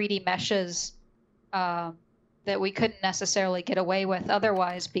 3D meshes that we couldn't necessarily get away with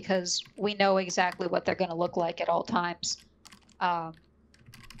otherwise because we know exactly what they're going to look like at all times.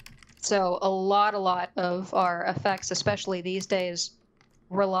 So a lot of our effects, especially these days,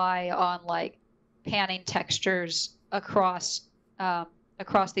 rely on like panning textures across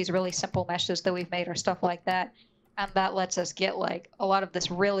these really simple meshes that we've made or stuff like that. And that lets us get like a lot of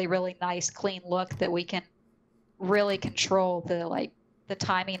this really nice clean look that we can really control the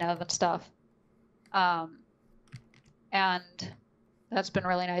timing of and stuff. And that's been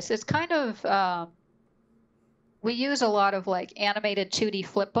really nice. It's kind of we use a lot of like animated 2D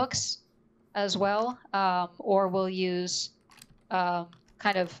flipbooks as well, or we'll use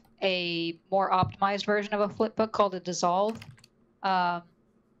kind of a more optimized version of a flipbook called a dissolve.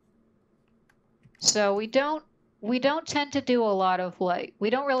 So we don't tend to do a lot of like,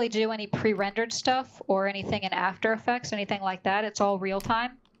 we don't really do any pre-rendered stuff or anything in After Effects, anything like that. It's all real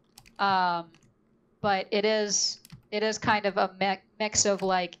time. But it is kind of a mix of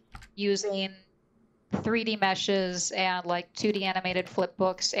like using 3D meshes and like 2D animated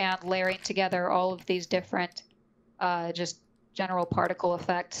flipbooks and layering together all of these different just general particle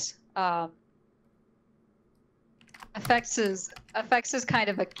effects. Effects is kind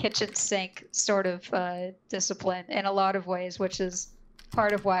of a kitchen sink sort of discipline in a lot of ways, which is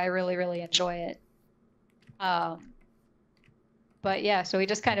part of why I really enjoy it. But yeah, so we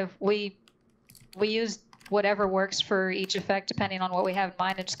just kind of we use whatever works for each effect depending on what we have in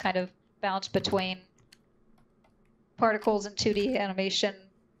mind and just kind of bounce between particles and 2D animation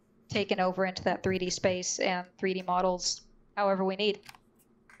taken over into that 3D space and 3D models however we need.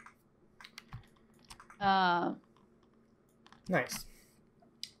 Nice.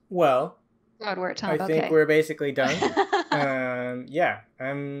 Well, God, we're at time. I think we're basically done. Yeah,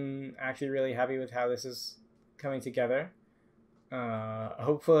 I'm actually really happy with how this is coming together.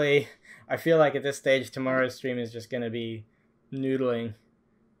 Hopefully, I feel like at this stage, tomorrow's stream is just going to be noodling,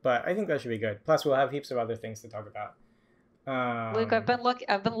 but I think that should be good. Plus, we'll have heaps of other things to talk about. Luke, I've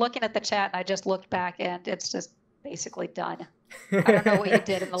been looking at the chat, and I just looked back, and it's just basically done. I don't know what you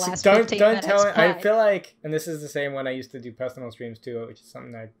did in the last 15 minutes. Don't tell me. I feel like, and this is the same when I used to do personal streams too, which is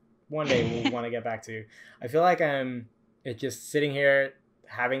something that one day we'll want to get back to. I feel like it's just sitting here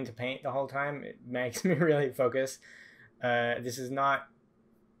having to paint the whole time. It makes me really focus. This is not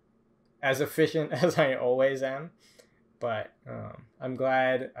as efficient as I always am, but I'm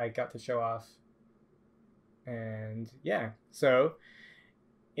glad I got to show off. And yeah, so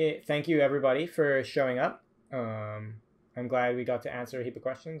thank you everybody for showing up. I'm glad we got to answer a heap of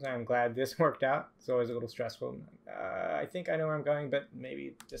questions. I'm glad this worked out. It's always a little stressful. I think I know where I'm going, but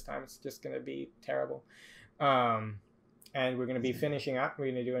maybe this time it's just going to be terrible. And we're going to be finishing up. We're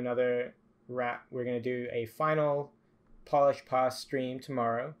going to do another wrap. We're going to do a final Polish Pass stream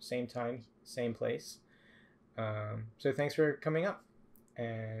tomorrow. Same time, same place. So thanks for coming up.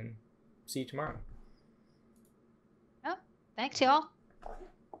 And see you tomorrow. Oh, thanks, y'all.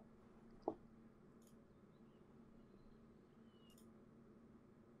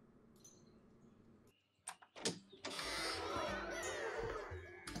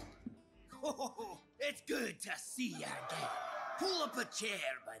 Oh, it's good to see you again. Pull up a chair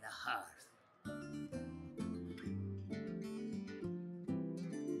by the hearth.